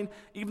the plain,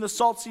 even the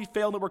salt sea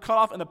failed and were cut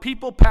off, and the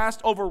people passed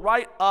over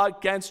right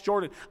against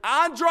Jordan.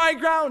 On dry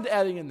ground,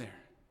 adding in there.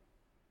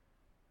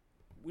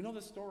 We know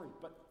this story,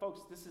 but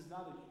folks, this is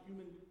not a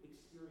human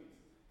experience.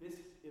 This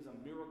is a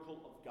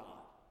miracle of God.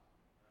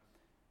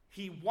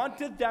 He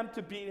wanted them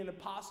to be in an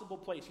impossible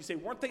place. You say,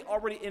 weren't they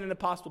already in an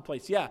impossible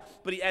place? Yeah,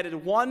 but he added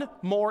one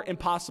more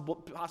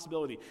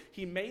possibility.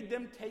 He made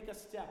them take a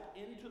step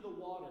into the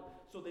water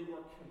so they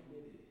were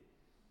committed.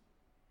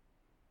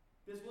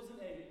 This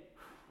wasn't a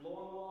blow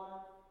on the water.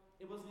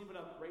 It wasn't even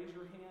a raise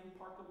your hand,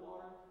 part the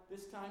water.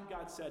 This time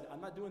God said,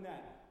 I'm not doing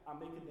that. I'm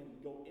making them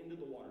go into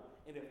the water.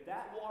 And if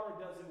that water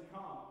doesn't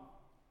come,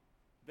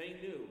 they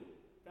knew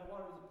that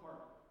water doesn't part.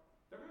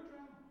 They're going to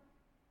drown.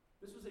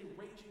 This was a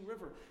raging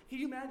river. Can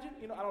you imagine?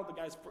 I don't know the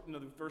guys,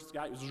 the first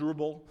guy was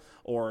Zerubbabel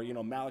or,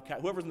 Malachi,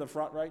 whoever's in the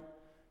front, right?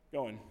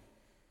 Going,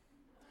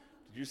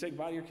 did you say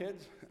goodbye to your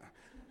kids?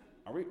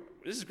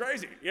 This is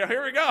crazy.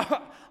 Here we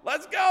go.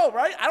 Let's go,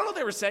 right? I don't know what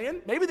they were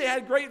saying. Maybe they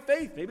had great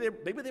faith.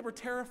 Maybe they were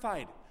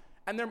terrified.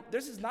 And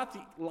this is not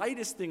the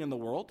lightest thing in the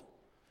world.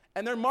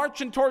 And they're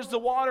marching towards the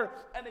water,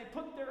 and they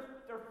put their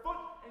foot,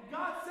 and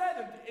God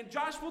said, and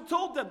Joshua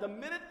told them, the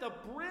minute the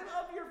brim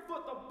of your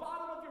foot, the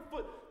bottom of your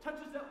foot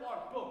touches that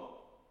water, boom.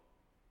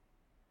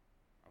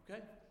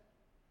 Okay?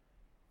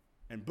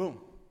 And boom,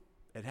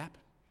 it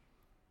happened.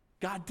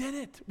 God did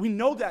it. We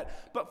know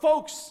that. But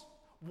folks,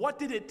 what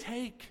did it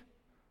take?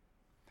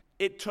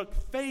 It took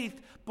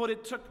faith, but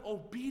it took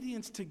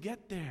obedience to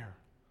get there.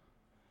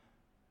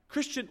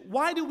 Christian,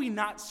 why do we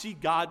not see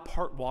God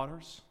part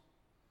waters?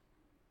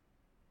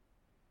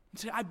 You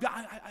say, I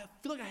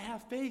feel like I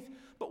have faith,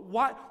 but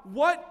what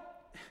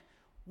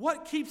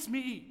keeps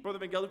me, Brother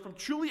Van Gelderen, from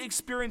truly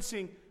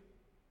experiencing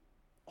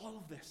all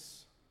of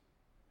this?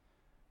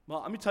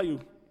 Well, let me tell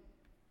you,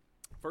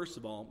 first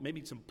of all,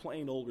 maybe some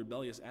plain old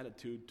rebellious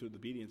attitude to the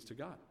obedience to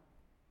God.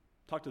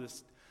 Talked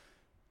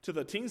to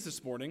the teens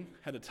this morning,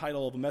 had a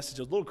title of a message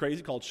that was a little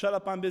crazy called Shut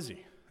Up, I'm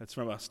Busy. That's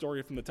from a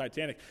story from the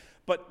Titanic.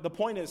 But the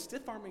point is,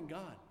 stiff-arming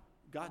God.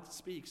 God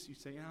speaks. You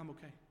say, yeah, I'm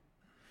okay.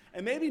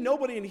 And maybe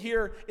nobody in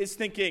here is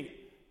thinking,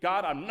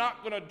 God, I'm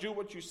not going to do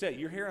what you say.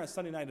 You're here on a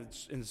Sunday night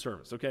in the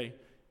service, okay?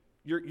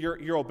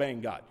 You're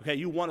obeying God, okay?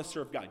 You want to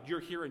serve God.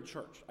 You're here in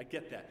church. I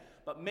get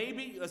that. But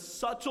maybe a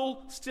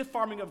subtle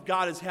stiff-arming of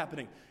God is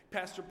happening.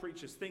 Pastor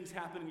preaches, things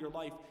happen in your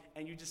life,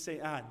 and you just say,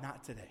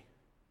 not today.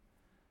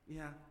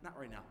 Yeah, not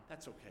right now.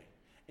 That's okay.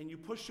 And you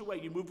push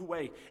away, you move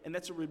away, and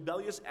that's a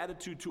rebellious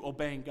attitude to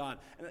obeying God.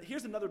 And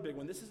here's another big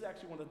one. This is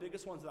actually one of the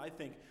biggest ones that I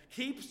think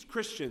keeps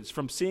Christians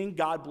from seeing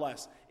God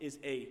bless is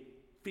a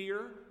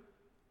fear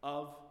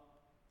of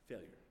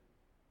failure.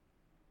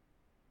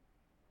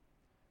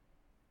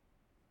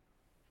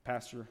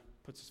 Pastor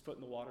puts his foot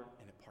in the water,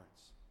 and it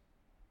parts.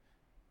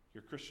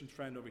 Your Christian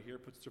friend over here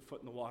puts their foot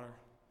in the water,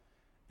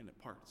 and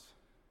it parts.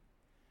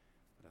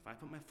 But if I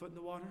put my foot in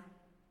the water,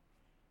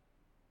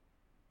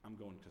 I'm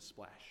going to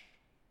splash.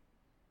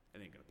 It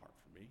ain't going to part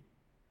for me.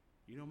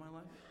 You know my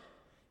life?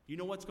 You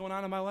know what's going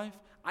on in my life?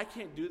 I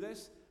can't do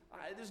this.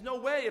 There's no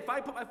way. If I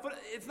put my foot,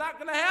 it's not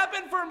going to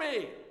happen for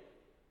me.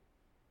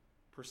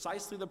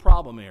 Precisely the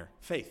problem here.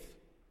 Faith.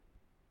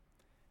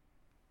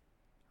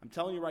 I'm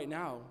telling you right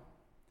now,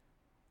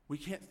 we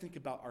can't think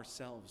about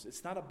ourselves.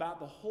 It's not about,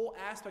 the whole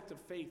aspect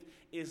of faith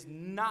is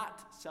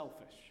not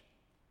selfish.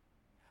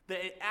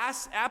 The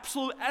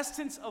absolute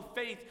essence of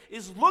faith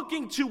is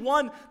looking to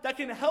one that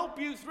can help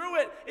you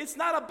through it. It's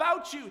not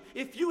about you.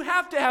 If you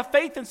have to have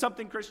faith in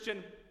something,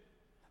 Christian,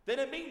 then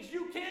it means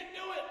you can't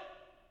do it.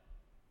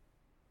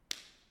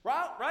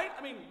 Right?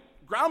 I mean,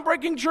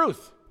 groundbreaking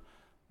truth.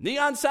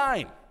 Neon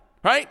sign,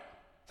 right?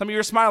 Some of you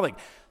are smiling.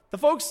 The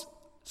folks,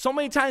 so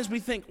many times we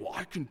think, well,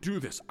 I can do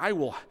this. I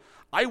will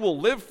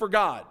live for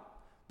God.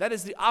 That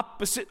is the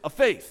opposite of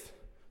faith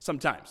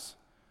sometimes.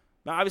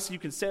 Now, obviously, you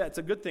can say that's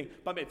a good thing,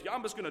 but if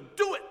I'm just going to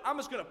do it, I'm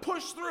just going to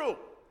push through.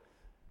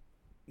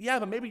 Yeah,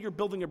 but maybe you're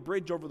building a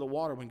bridge over the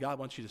water when God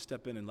wants you to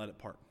step in and let it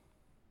part.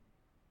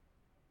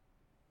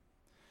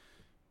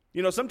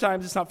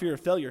 Sometimes it's not fear of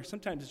failure.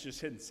 Sometimes it's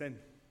just hidden sin.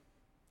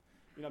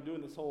 I'm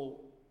doing this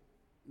whole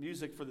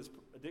music for this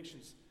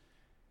addictions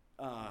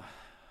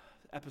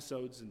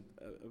episodes and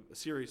a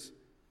series.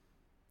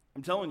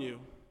 I'm telling you,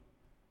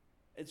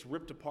 it's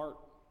ripped apart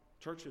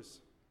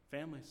churches,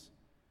 families.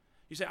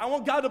 You say, I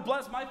want God to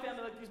bless my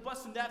family like he's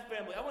blessing that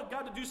family. I want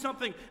God to do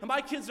something, and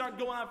my kids aren't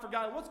going on for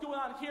God. What's going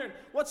on here?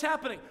 What's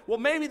happening? Well,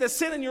 maybe the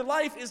sin in your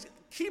life is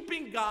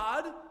keeping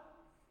God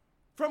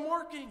from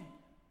working.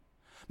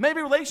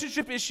 Maybe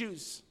relationship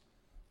issues.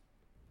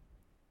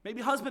 Maybe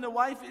husband and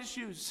wife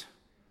issues.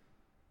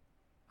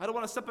 I don't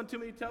want to step on too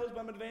many toes, but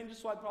I'm an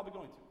evangelist, so I'm probably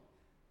going to.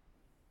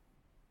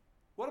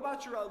 What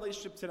about your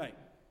relationship tonight?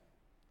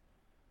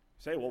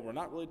 You say, well, we're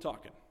not really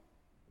talking.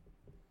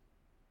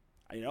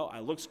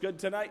 It looks good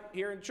tonight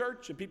here in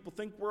church, and people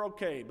think we're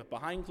okay. But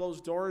behind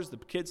closed doors, the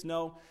kids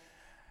know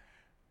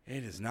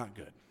it is not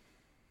good.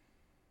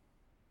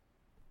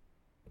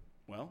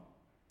 Well,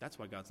 that's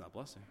why God's not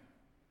blessing.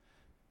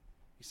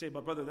 You say,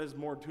 but brother, there's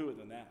more to it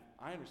than that.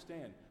 I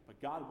understand,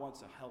 but God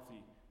wants a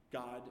healthy,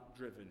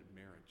 God-driven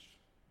marriage.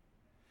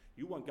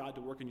 You want God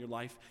to work in your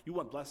life. You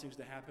want blessings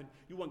to happen.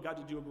 You want God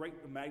to do great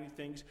and mighty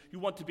things. You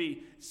want to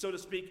be, so to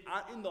speak,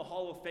 in the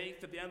hall of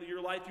faith at the end of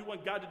your life. You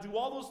want God to do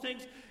all those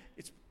things.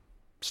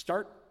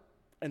 Start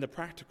in the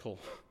practical.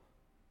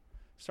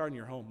 Start in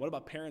your home. What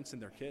about parents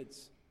and their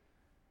kids?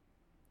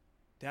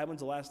 Dad,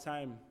 when's the last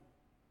time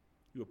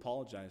you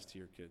apologized to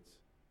your kids?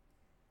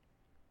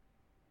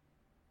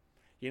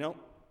 You know,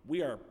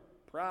 we are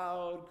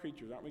proud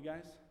creatures, aren't we,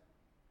 guys?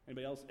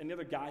 Anybody else? Any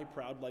other guy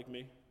proud like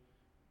me?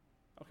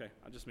 Okay,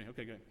 just me.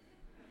 Okay, good.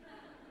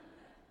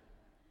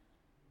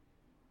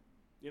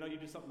 You know, you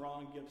do something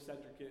wrong, you upset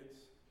your kids,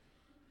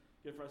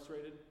 get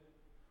frustrated.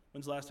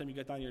 When's the last time you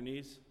got down on your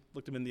knees,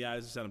 looked them in the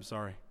eyes and said, I'm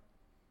sorry.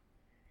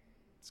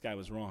 This guy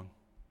was wrong.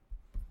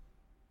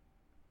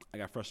 I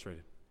got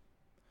frustrated.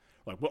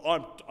 Like,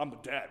 well, I'm the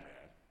dad,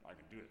 man. I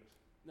can do this.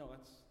 No,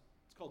 it's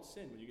called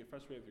sin when you get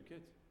frustrated with your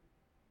kids.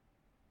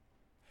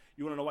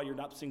 You want to know why you're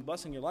not seeing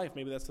blessing in your life?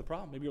 Maybe that's the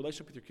problem. Maybe your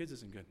relationship with your kids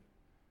isn't good.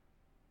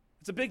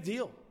 It's a big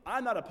deal.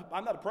 I'm not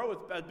a pro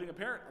with being a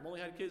parent. I've only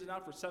had kids now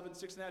for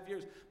 6.5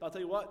 years. But I'll tell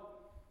you what,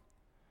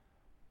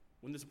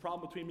 when there's a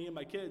problem between me and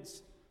my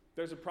kids,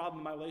 there's a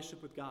problem in my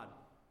relationship with God.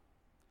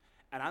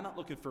 And I'm not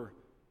looking for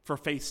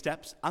faith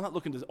steps. I'm not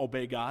looking to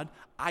obey God.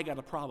 I got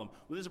a problem.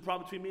 When there's a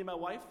problem between me and my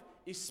wife,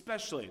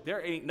 especially,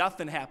 there ain't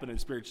nothing happening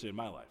spiritually in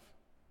my life.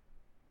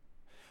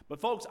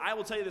 But folks, I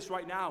will tell you this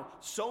right now.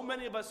 So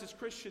many of us as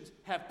Christians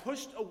have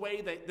pushed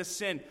away the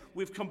sin.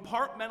 We've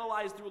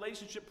compartmentalized the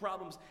relationship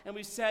problems, and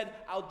we said,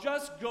 I'll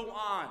just go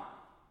on.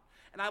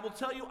 And I will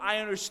tell you, I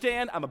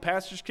understand. I'm a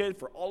pastor's kid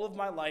for all of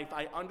my life.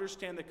 I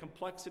understand the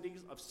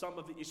complexities of some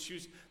of the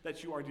issues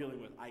that you are dealing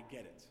with. I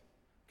get it,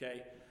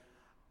 okay?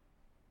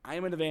 I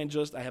am an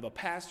evangelist. I have a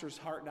pastor's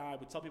heart now. I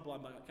would tell people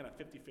I'm kind of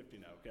 50-50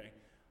 now, okay?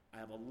 I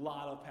have a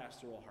lot of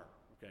pastoral heart,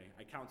 okay?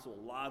 I counsel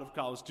a lot of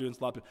college students,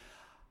 a lot of people.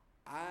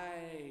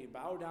 I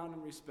bow down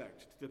in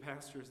respect to the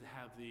pastors that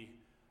have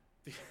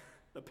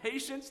the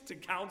patience to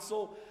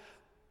counsel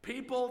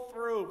people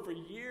through for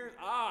years.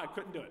 I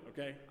couldn't do it,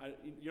 okay? You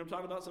know what I'm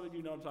talking about? Some of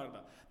you know what I'm talking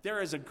about.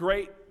 There is a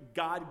great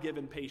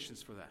God-given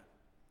patience for that.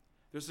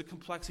 There's the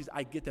complexities.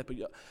 I get that, but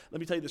let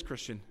me tell you this,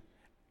 Christian.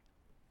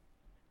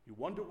 You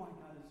wonder why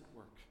God is at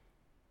work.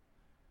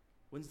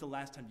 When's the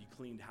last time you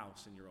cleaned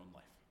house in your own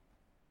life?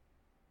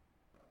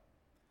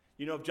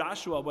 You know, if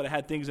Joshua would have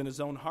had things in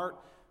his own heart,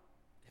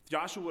 if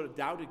Joshua would have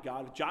doubted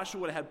God, if Joshua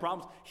would have had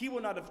problems, he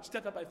would not have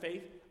stepped up by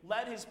faith,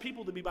 led his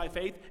people to be by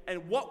faith,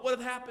 and what would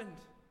have happened?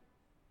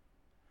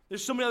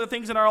 There's so many other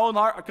things in our own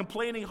heart, a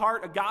complaining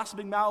heart, a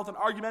gossiping mouth, an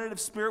argumentative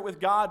spirit with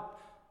God.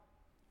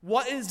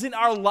 What is in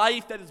our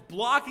life that is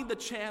blocking the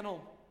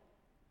channel?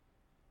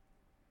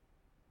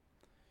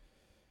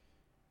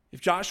 If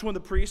Joshua and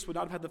the priests would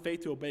not have had the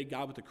faith to obey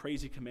God with the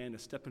crazy command to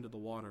step into the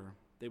water,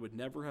 they would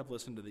never have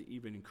listened to the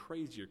even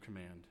crazier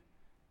command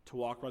to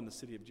walk around the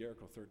city of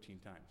Jericho 13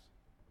 times.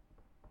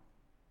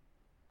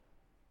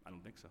 I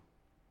don't think so.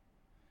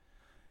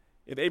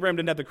 If Abraham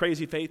didn't have the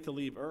crazy faith to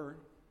leave Ur,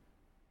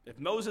 if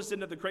Moses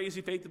didn't have the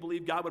crazy faith to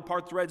believe God would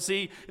part the Red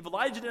Sea, if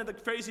Elijah didn't have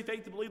the crazy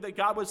faith to believe that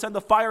God would send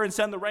the fire and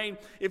send the rain,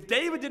 if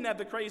David didn't have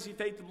the crazy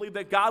faith to believe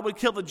that God would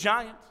kill the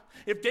giant,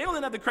 if Daniel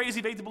didn't have the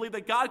crazy faith to believe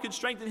that God could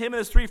strengthen him and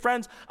his 3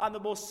 friends on the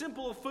most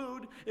simple of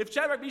food, if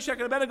Shadrach, Meshach,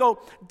 and Abednego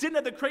didn't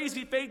have the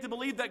crazy faith to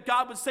believe that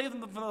God would save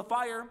them from the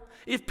fire,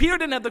 if Peter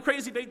didn't have the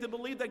crazy faith to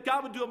believe that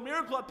God would do a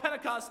miracle at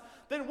Pentecost,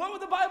 then what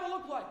would the Bible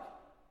look like?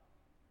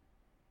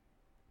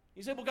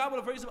 You say, well, God would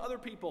have raised up other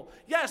people.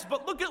 Yes,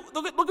 but look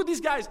at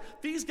these guys.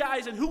 These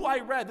guys and who I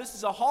read, this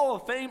is a hall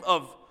of fame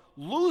of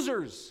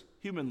losers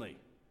humanly.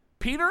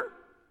 Peter,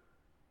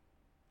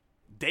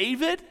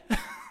 David, I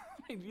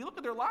mean, you look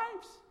at their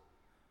lives.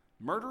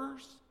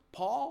 Murderers,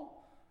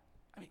 Paul,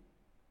 I mean,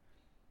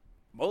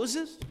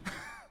 Moses.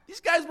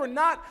 These guys were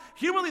not,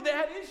 humanly they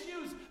had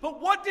issues,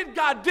 but what did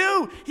God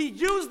do? He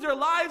used their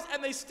lives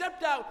and they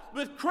stepped out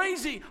with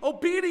crazy,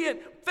 obedient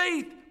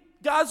faith.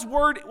 God's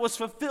word was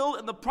fulfilled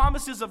and the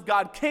promises of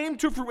God came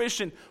to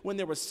fruition when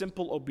there was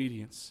simple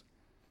obedience.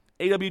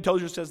 A.W.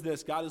 Tozer says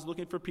this: God is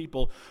looking for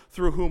people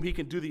through whom he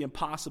can do the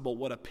impossible.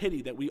 What a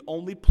pity that we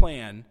only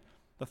plan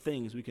the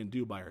things we can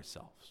do by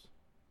ourselves.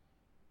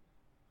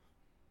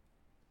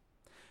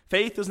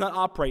 Faith does not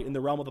operate in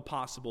the realm of the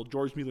possible.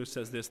 George Mueller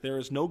says this: there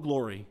is no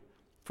glory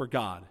for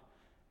God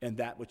in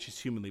that which is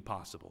humanly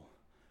possible.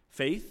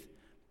 Faith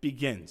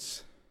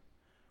begins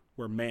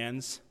where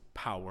man's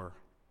power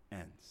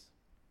ends.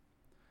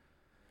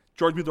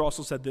 George Mueller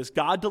also said this: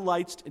 God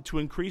delights to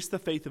increase the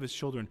faith of his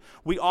children.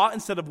 We ought,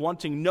 instead of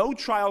wanting no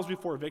trials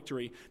before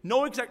victory,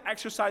 no exact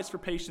exercise for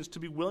patience, to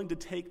be willing to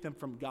take them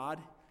from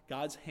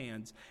God's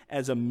hands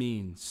as a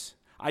means.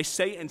 I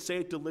say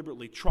it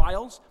deliberately.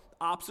 Trials,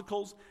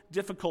 obstacles,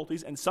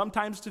 difficulties, and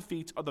sometimes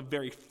defeats are the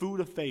very food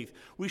of faith.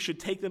 We should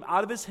take them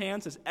out of his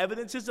hands as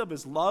evidences of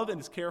his love and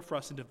his care for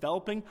us in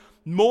developing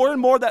more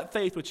and more that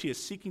faith which he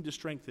is seeking to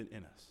strengthen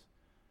in us.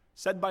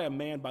 Said by a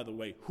man, by the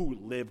way, who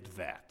lived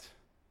that.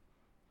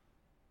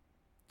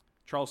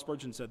 Charles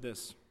Spurgeon said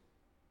this.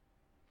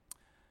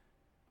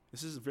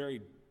 This is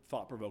very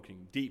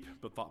thought-provoking, deep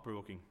but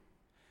thought-provoking.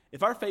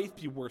 If our faith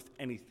be worth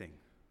anything,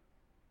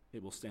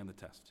 it will stand the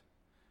test.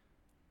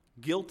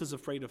 Guilt is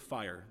afraid of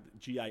fire,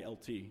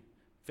 G-I-L-T,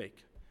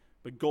 fake,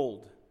 but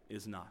gold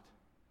is not.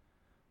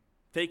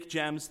 Fake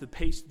gems, the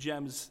paste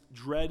gems,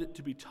 dread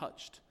to be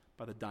touched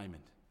by the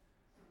diamond.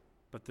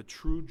 but the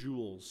true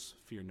jewels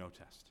fear no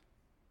test.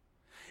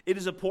 It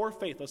is a poor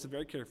faith, listen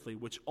very carefully,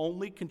 which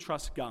only can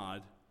trust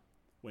God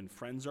when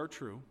friends are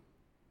true,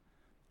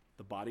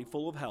 the body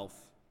full of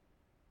health,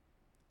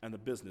 and the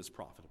business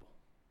profitable.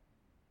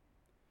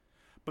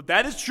 But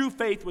that is true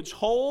faith which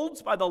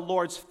holds by the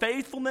Lord's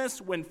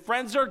faithfulness when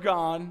friends are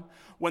gone,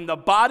 when the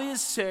body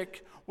is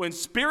sick, when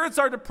spirits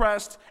are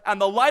depressed, and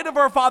the light of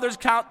our Father's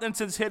countenance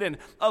is hidden.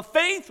 A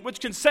faith which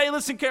can say,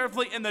 listen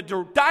carefully, in the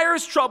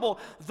direst trouble,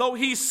 though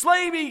he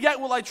slay me, yet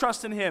will I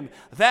trust in him.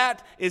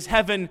 That is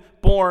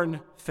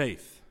heaven-born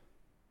faith.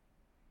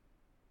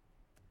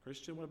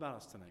 Christian, what about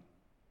us tonight?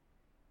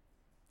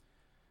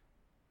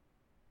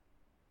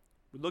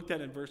 We looked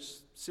at in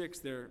verse 6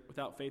 there,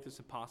 without faith it's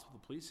impossible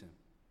to please him.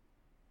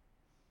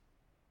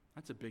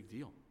 That's a big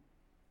deal.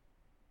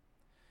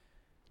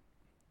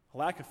 A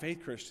lack of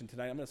faith, Christian,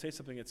 tonight, I'm going to say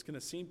something that's going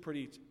to seem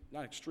pretty,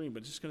 not extreme, but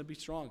it's just going to be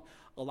strong.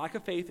 A lack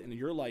of faith in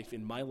your life,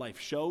 in my life,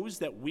 shows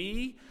that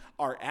we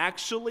are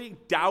actually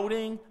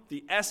doubting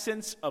the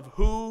essence of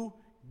who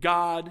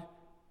God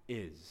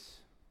is.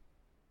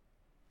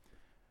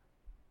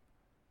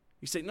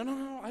 You say,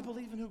 no, I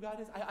believe in who God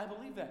is. I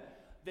believe that.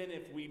 Then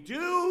if we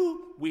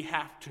do, we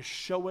have to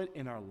show it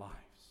in our lives.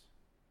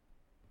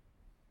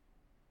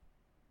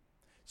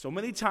 So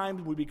many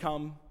times we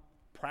become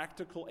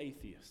practical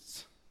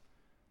atheists.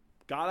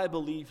 God, I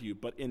believe you,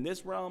 but in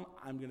this realm,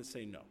 I'm going to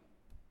say no.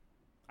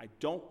 I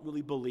don't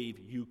really believe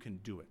you can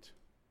do it.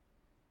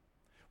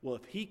 Well,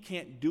 if he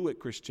can't do it,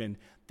 Christian,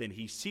 then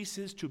he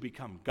ceases to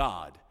become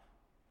God.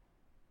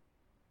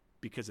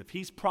 Because if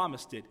he's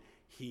promised it,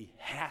 he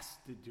has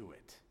to do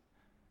it.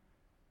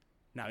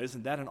 Now,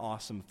 isn't that an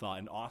awesome thought?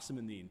 An awesome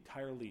in the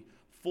entirely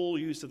full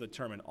use of the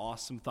term, an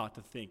awesome thought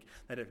to think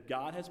that if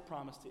God has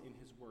promised it in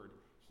his word,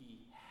 he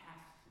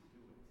has to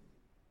do it.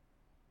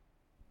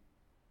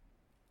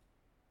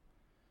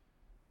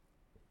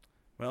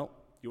 Well,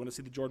 you want to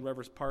see the Jordan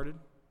Rivers parted?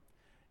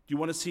 Do you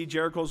want to see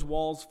Jericho's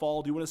walls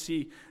fall? Do you want to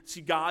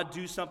see God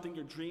do something,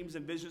 your dreams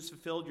and visions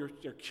fulfilled,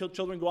 your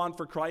children go on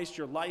for Christ,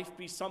 your life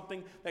be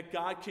something that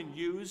God can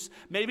use?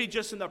 Maybe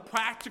just in the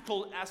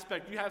practical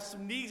aspect, you have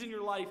some needs in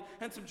your life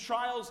and some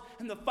trials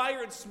and the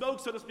fire and smoke,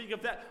 so to speak,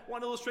 of that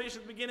one illustration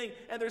at the beginning,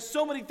 and there's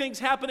so many things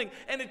happening,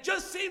 and it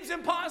just seems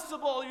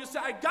impossible. You say,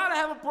 I got to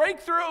have a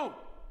breakthrough.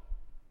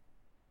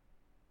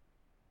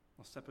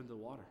 I'll step into the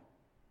water.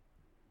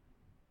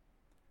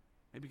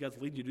 Maybe God's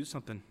leading you to do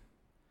something.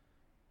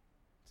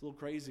 It's a little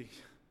crazy.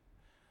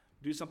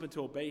 Do something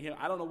to obey him.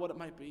 I don't know what it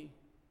might be.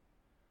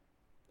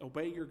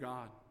 Obey your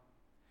God.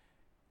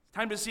 It's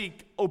time to see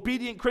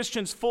obedient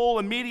Christians, full,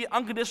 immediate,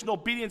 unconditional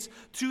obedience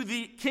to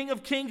the King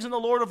of Kings and the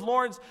Lord of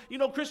Lords. You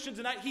know, Christian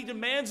tonight, he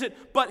demands it,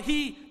 but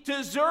he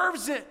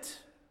deserves it.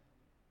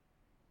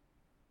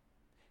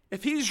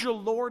 If he's your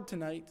Lord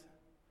tonight,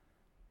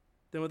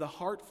 then with a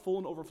heart full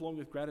and overflowing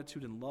with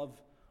gratitude and love,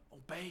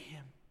 obey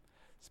him.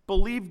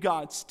 Believe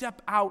God.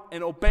 Step out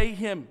and obey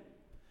him.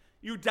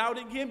 You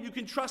doubting him, you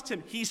can trust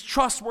him. He's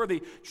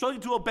trustworthy.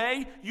 Struggling to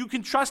obey, you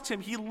can trust him.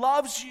 He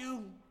loves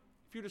you.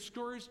 If you're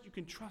discouraged, you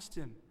can trust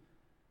him.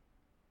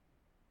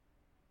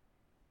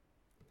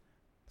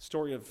 The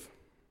story of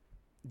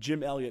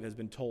Jim Elliot has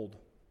been told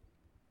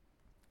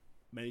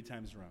many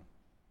times around.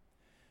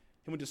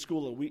 He went to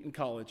school at Wheaton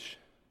College.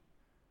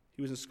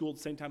 He was in school at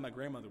the same time my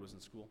grandmother was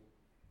in school.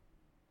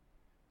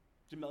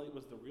 Jim Elliot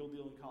was the real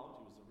deal in college.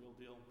 He was the real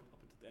deal up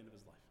until the end of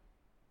his life.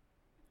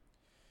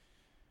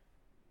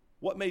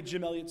 What made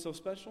Jim Elliot so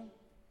special?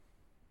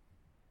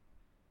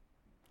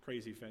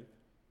 Crazy faith.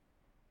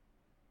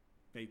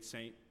 Nate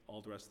Saint,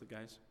 all the rest of the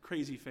guys.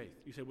 Crazy faith.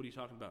 You say, what are you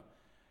talking about?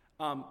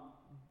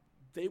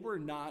 They were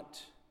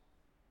not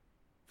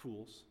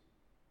fools.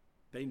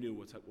 They knew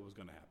what was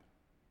going to happen.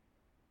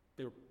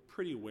 They were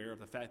pretty aware of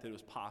the fact that it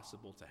was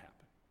possible to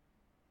happen.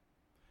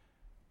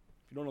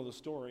 If you don't know the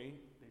story,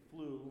 they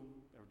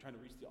were trying to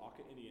reach the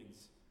Auca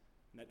Indians.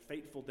 And that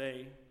fateful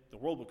day, the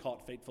world would call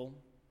it fateful,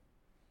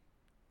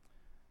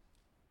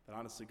 but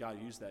honestly, God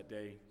used that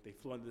day. They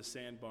flew under the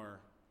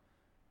sandbar,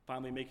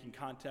 finally making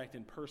contact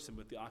in person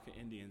with the Auca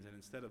Indians. And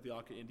instead of the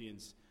Auca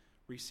Indians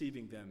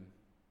receiving them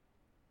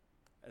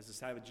as the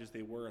savages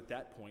they were at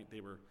that point,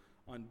 they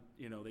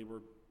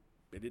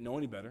didn't know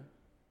any better.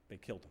 They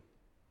killed them,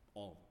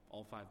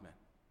 all 5 men.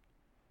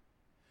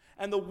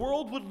 And the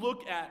world would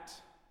look at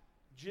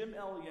Jim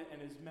Elliot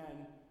and his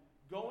men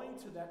going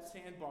to that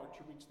sandbar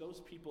to reach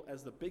those people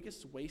as the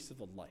biggest waste of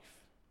a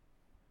life.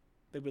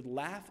 They would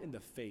laugh in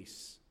the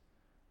face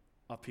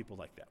of people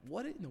like that.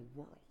 What in the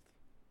world?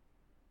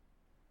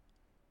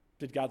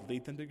 Did God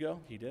lead them to go?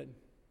 He did.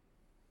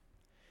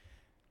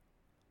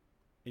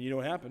 And you know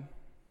what happened?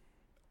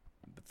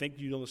 I think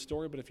you know the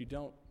story, but if you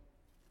don't,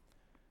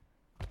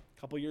 a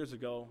couple years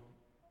ago,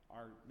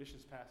 our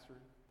missions pastor,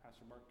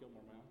 Pastor Mark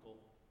Gilmore, my uncle,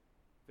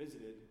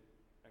 visited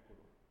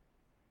Ecuador.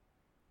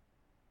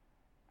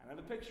 And I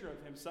have a picture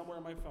of him somewhere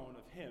on my phone,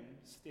 of him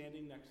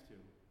standing next to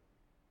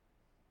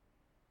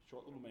a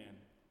short little man,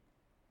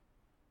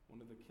 one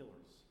of the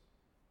killers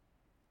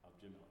of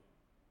Jim Elliot.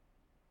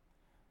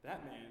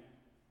 That man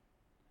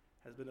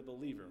has been a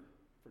believer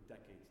for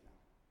decades now.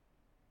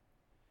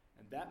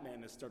 And that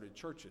man has started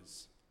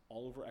churches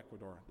all over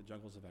Ecuador, the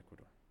jungles of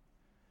Ecuador.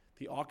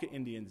 The Auca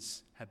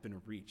Indians have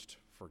been reached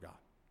for God.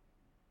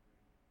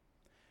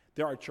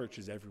 There are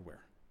churches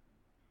everywhere,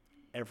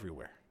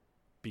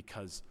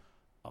 because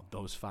of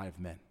those 5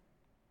 men.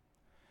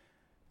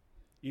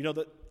 You know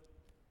that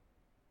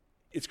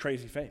it's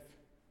crazy faith.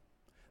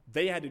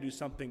 They had to do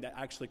something that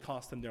actually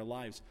cost them their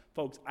lives.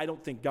 Folks, I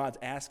don't think God's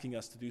asking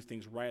us to do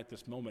things right at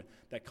this moment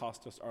that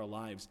cost us our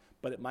lives,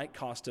 but it might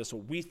cost us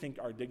what we think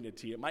our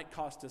dignity. It might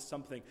cost us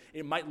something.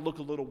 It might look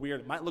a little weird.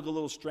 It might look a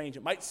little strange.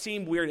 It might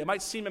seem weird. It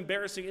might seem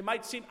embarrassing. It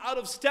might seem out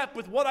of step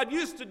with what I'm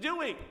used to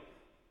doing.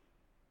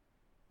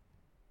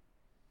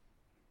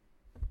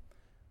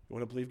 You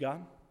want to believe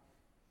God?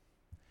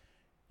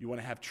 You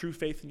want to have true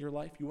faith in your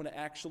life? You want to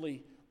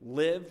actually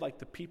live like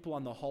the people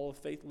on the Hall of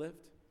Faith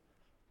lived?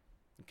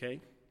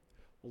 Okay?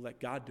 Well,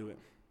 let God do it.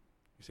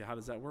 You say, how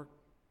does that work?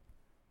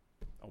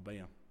 Obey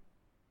Him.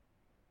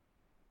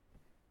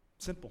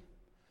 Simple.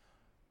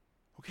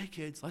 Okay,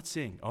 kids, let's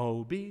sing.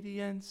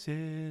 Obedience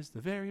is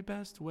the very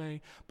best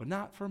way, but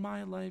not for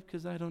my life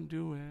because I don't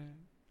do it.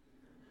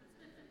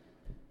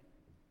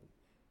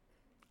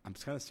 I'm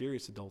kind of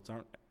serious, adults,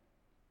 aren't I?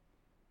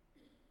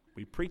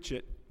 We preach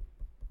it,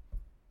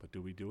 but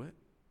do we do it?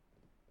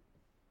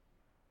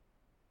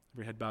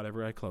 Every head bowed,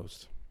 every eye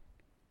closed.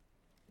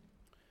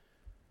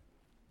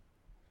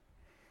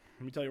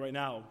 Let me tell you right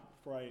now,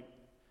 before I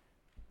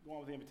go on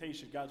with the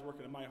invitation, God's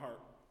working in my heart.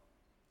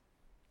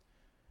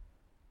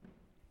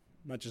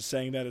 I'm not just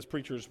saying that as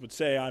preachers would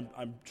say,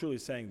 I'm truly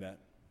saying that.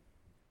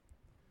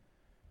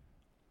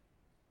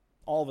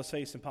 All of us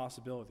face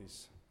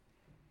impossibilities.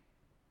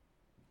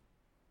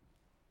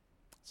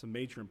 Some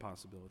major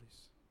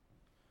impossibilities.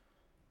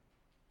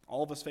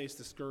 All of us face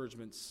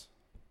discouragements.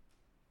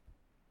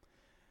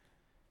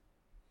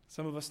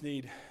 Some of us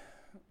need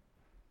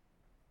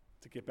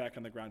to get back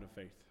on the ground of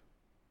faith.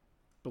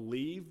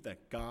 Believe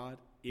that God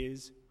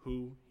is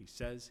who He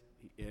says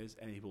He is,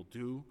 and He will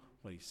do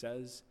what He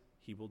says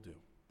He will do.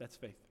 That's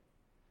faith.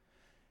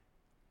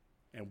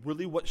 And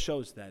really what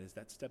shows that is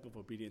that step of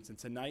obedience. And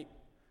tonight,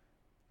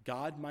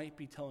 God might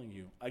be telling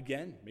you,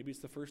 again, maybe it's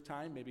the first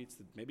time,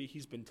 maybe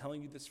He's been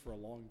telling you this for a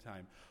long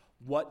time,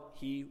 what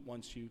He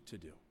wants you to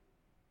do.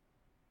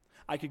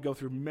 I could go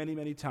through many,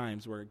 many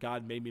times where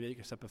God made me make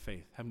a step of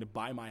faith, having to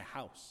buy my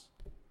house.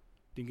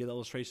 Didn't get the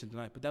illustration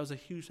tonight, but that was a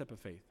huge step of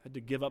faith. I had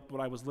to give up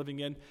what I was living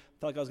in.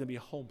 Felt like I was going to be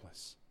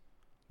homeless.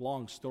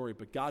 Long story,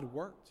 but God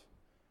worked.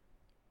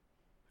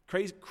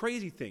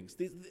 Crazy things.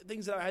 These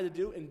things that I had to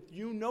do, and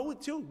you know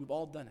it too. We've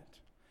all done it.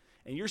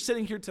 And you're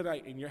sitting here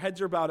tonight, and your heads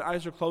are bowed,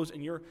 eyes are closed,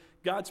 and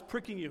God's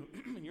pricking you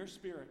in your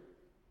spirit.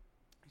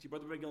 You say,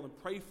 Brother Gelderen,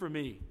 pray for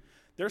me.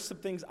 There's some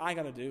things I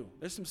got to do.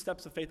 There's some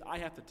steps of faith I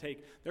have to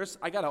take.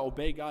 I got to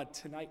obey God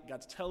tonight.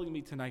 God's telling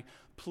me tonight,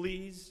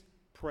 please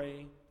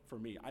pray for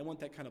me. I want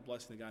that kind of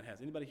blessing that God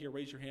has. Anybody here,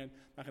 raise your hand.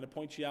 I'm not going to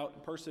point you out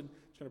in person.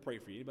 Just going to pray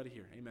for you. Anybody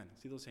here? Amen.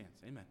 See those hands.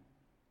 Amen.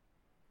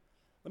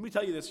 Let me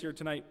tell you this here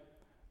tonight.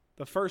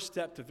 The first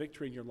step to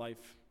victory in your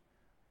life,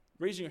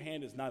 raising your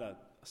hand is not a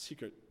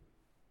secret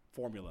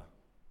formula.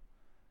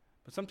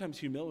 But sometimes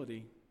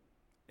humility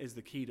is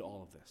the key to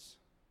all of this.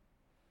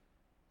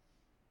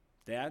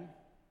 Dad,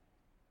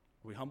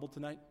 are we humble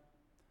tonight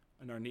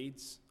in our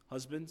needs?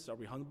 Husbands, are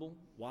we humble?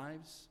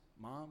 Wives,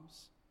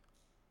 moms?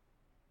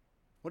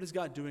 What is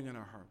God doing in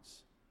our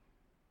hearts?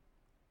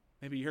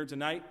 Maybe you're here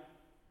tonight,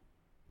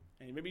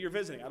 and maybe you're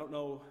visiting. I don't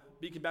know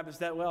Beacon Baptist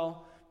that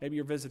well. Maybe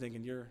you're visiting,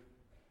 and you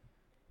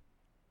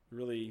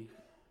really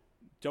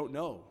don't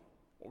know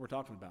what we're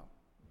talking about.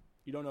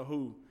 You don't know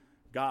who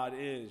God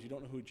is. You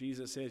don't know who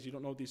Jesus is. You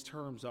don't know what these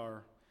terms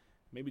are.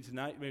 Maybe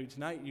tonight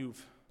you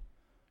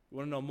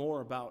want to know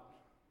more about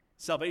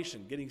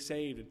salvation, getting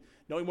saved, and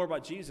knowing more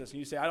about Jesus. And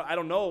you say, I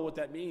don't know what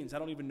that means. I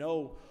don't even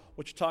know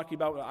what you're talking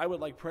about. I would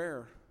like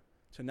prayer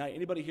tonight.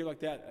 Anybody here like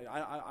that?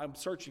 I'm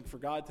searching for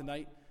God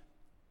tonight.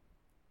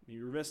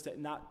 You're remiss to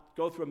not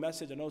go through a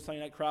message. I know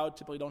Sunday night crowd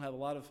typically don't have a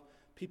lot of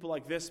people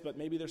like this, but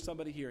maybe there's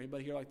somebody here.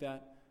 Anybody here like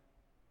that?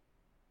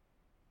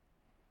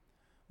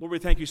 Lord, we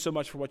thank you so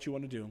much for what you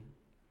want to do.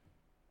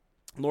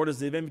 Lord, as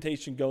the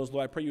invitation goes,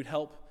 Lord, I pray you'd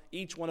help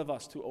each one of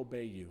us to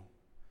obey you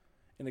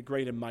in a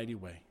great and mighty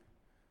way.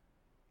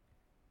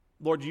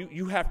 Lord,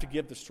 you have to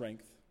give the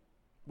strength.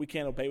 We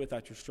can't obey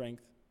without your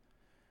strength.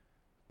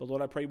 But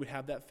Lord, I pray we'd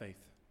have that faith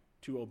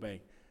to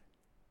obey.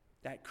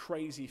 That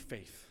crazy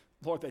faith,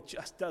 Lord, that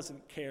just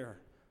doesn't care,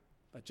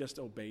 but just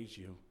obeys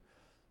you.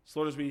 So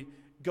Lord, as we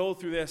go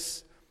through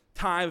this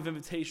time of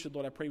invitation,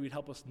 Lord, I pray we'd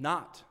help us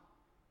not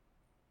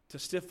to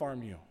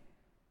stiff-arm you,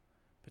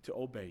 but to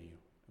obey you.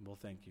 And we'll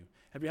thank you.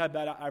 Every head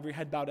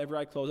bowed, every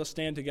eye closed. Let's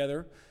stand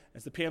together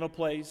as the piano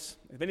plays.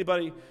 If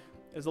anybody,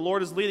 as the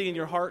Lord is leading in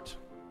your heart,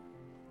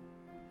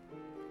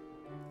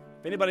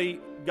 if anybody,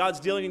 God's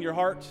dealing in your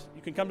heart,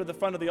 you can come to the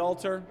front of the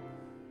altar.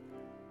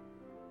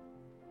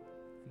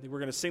 I think we're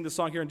going to sing the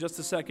song here in just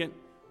a second.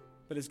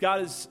 But as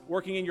God is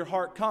working in your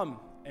heart, come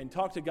and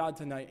talk to God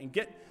tonight and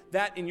get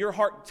that in your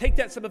heart. Take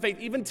that step of faith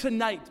even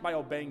tonight by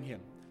obeying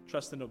Him.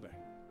 Trust and obey.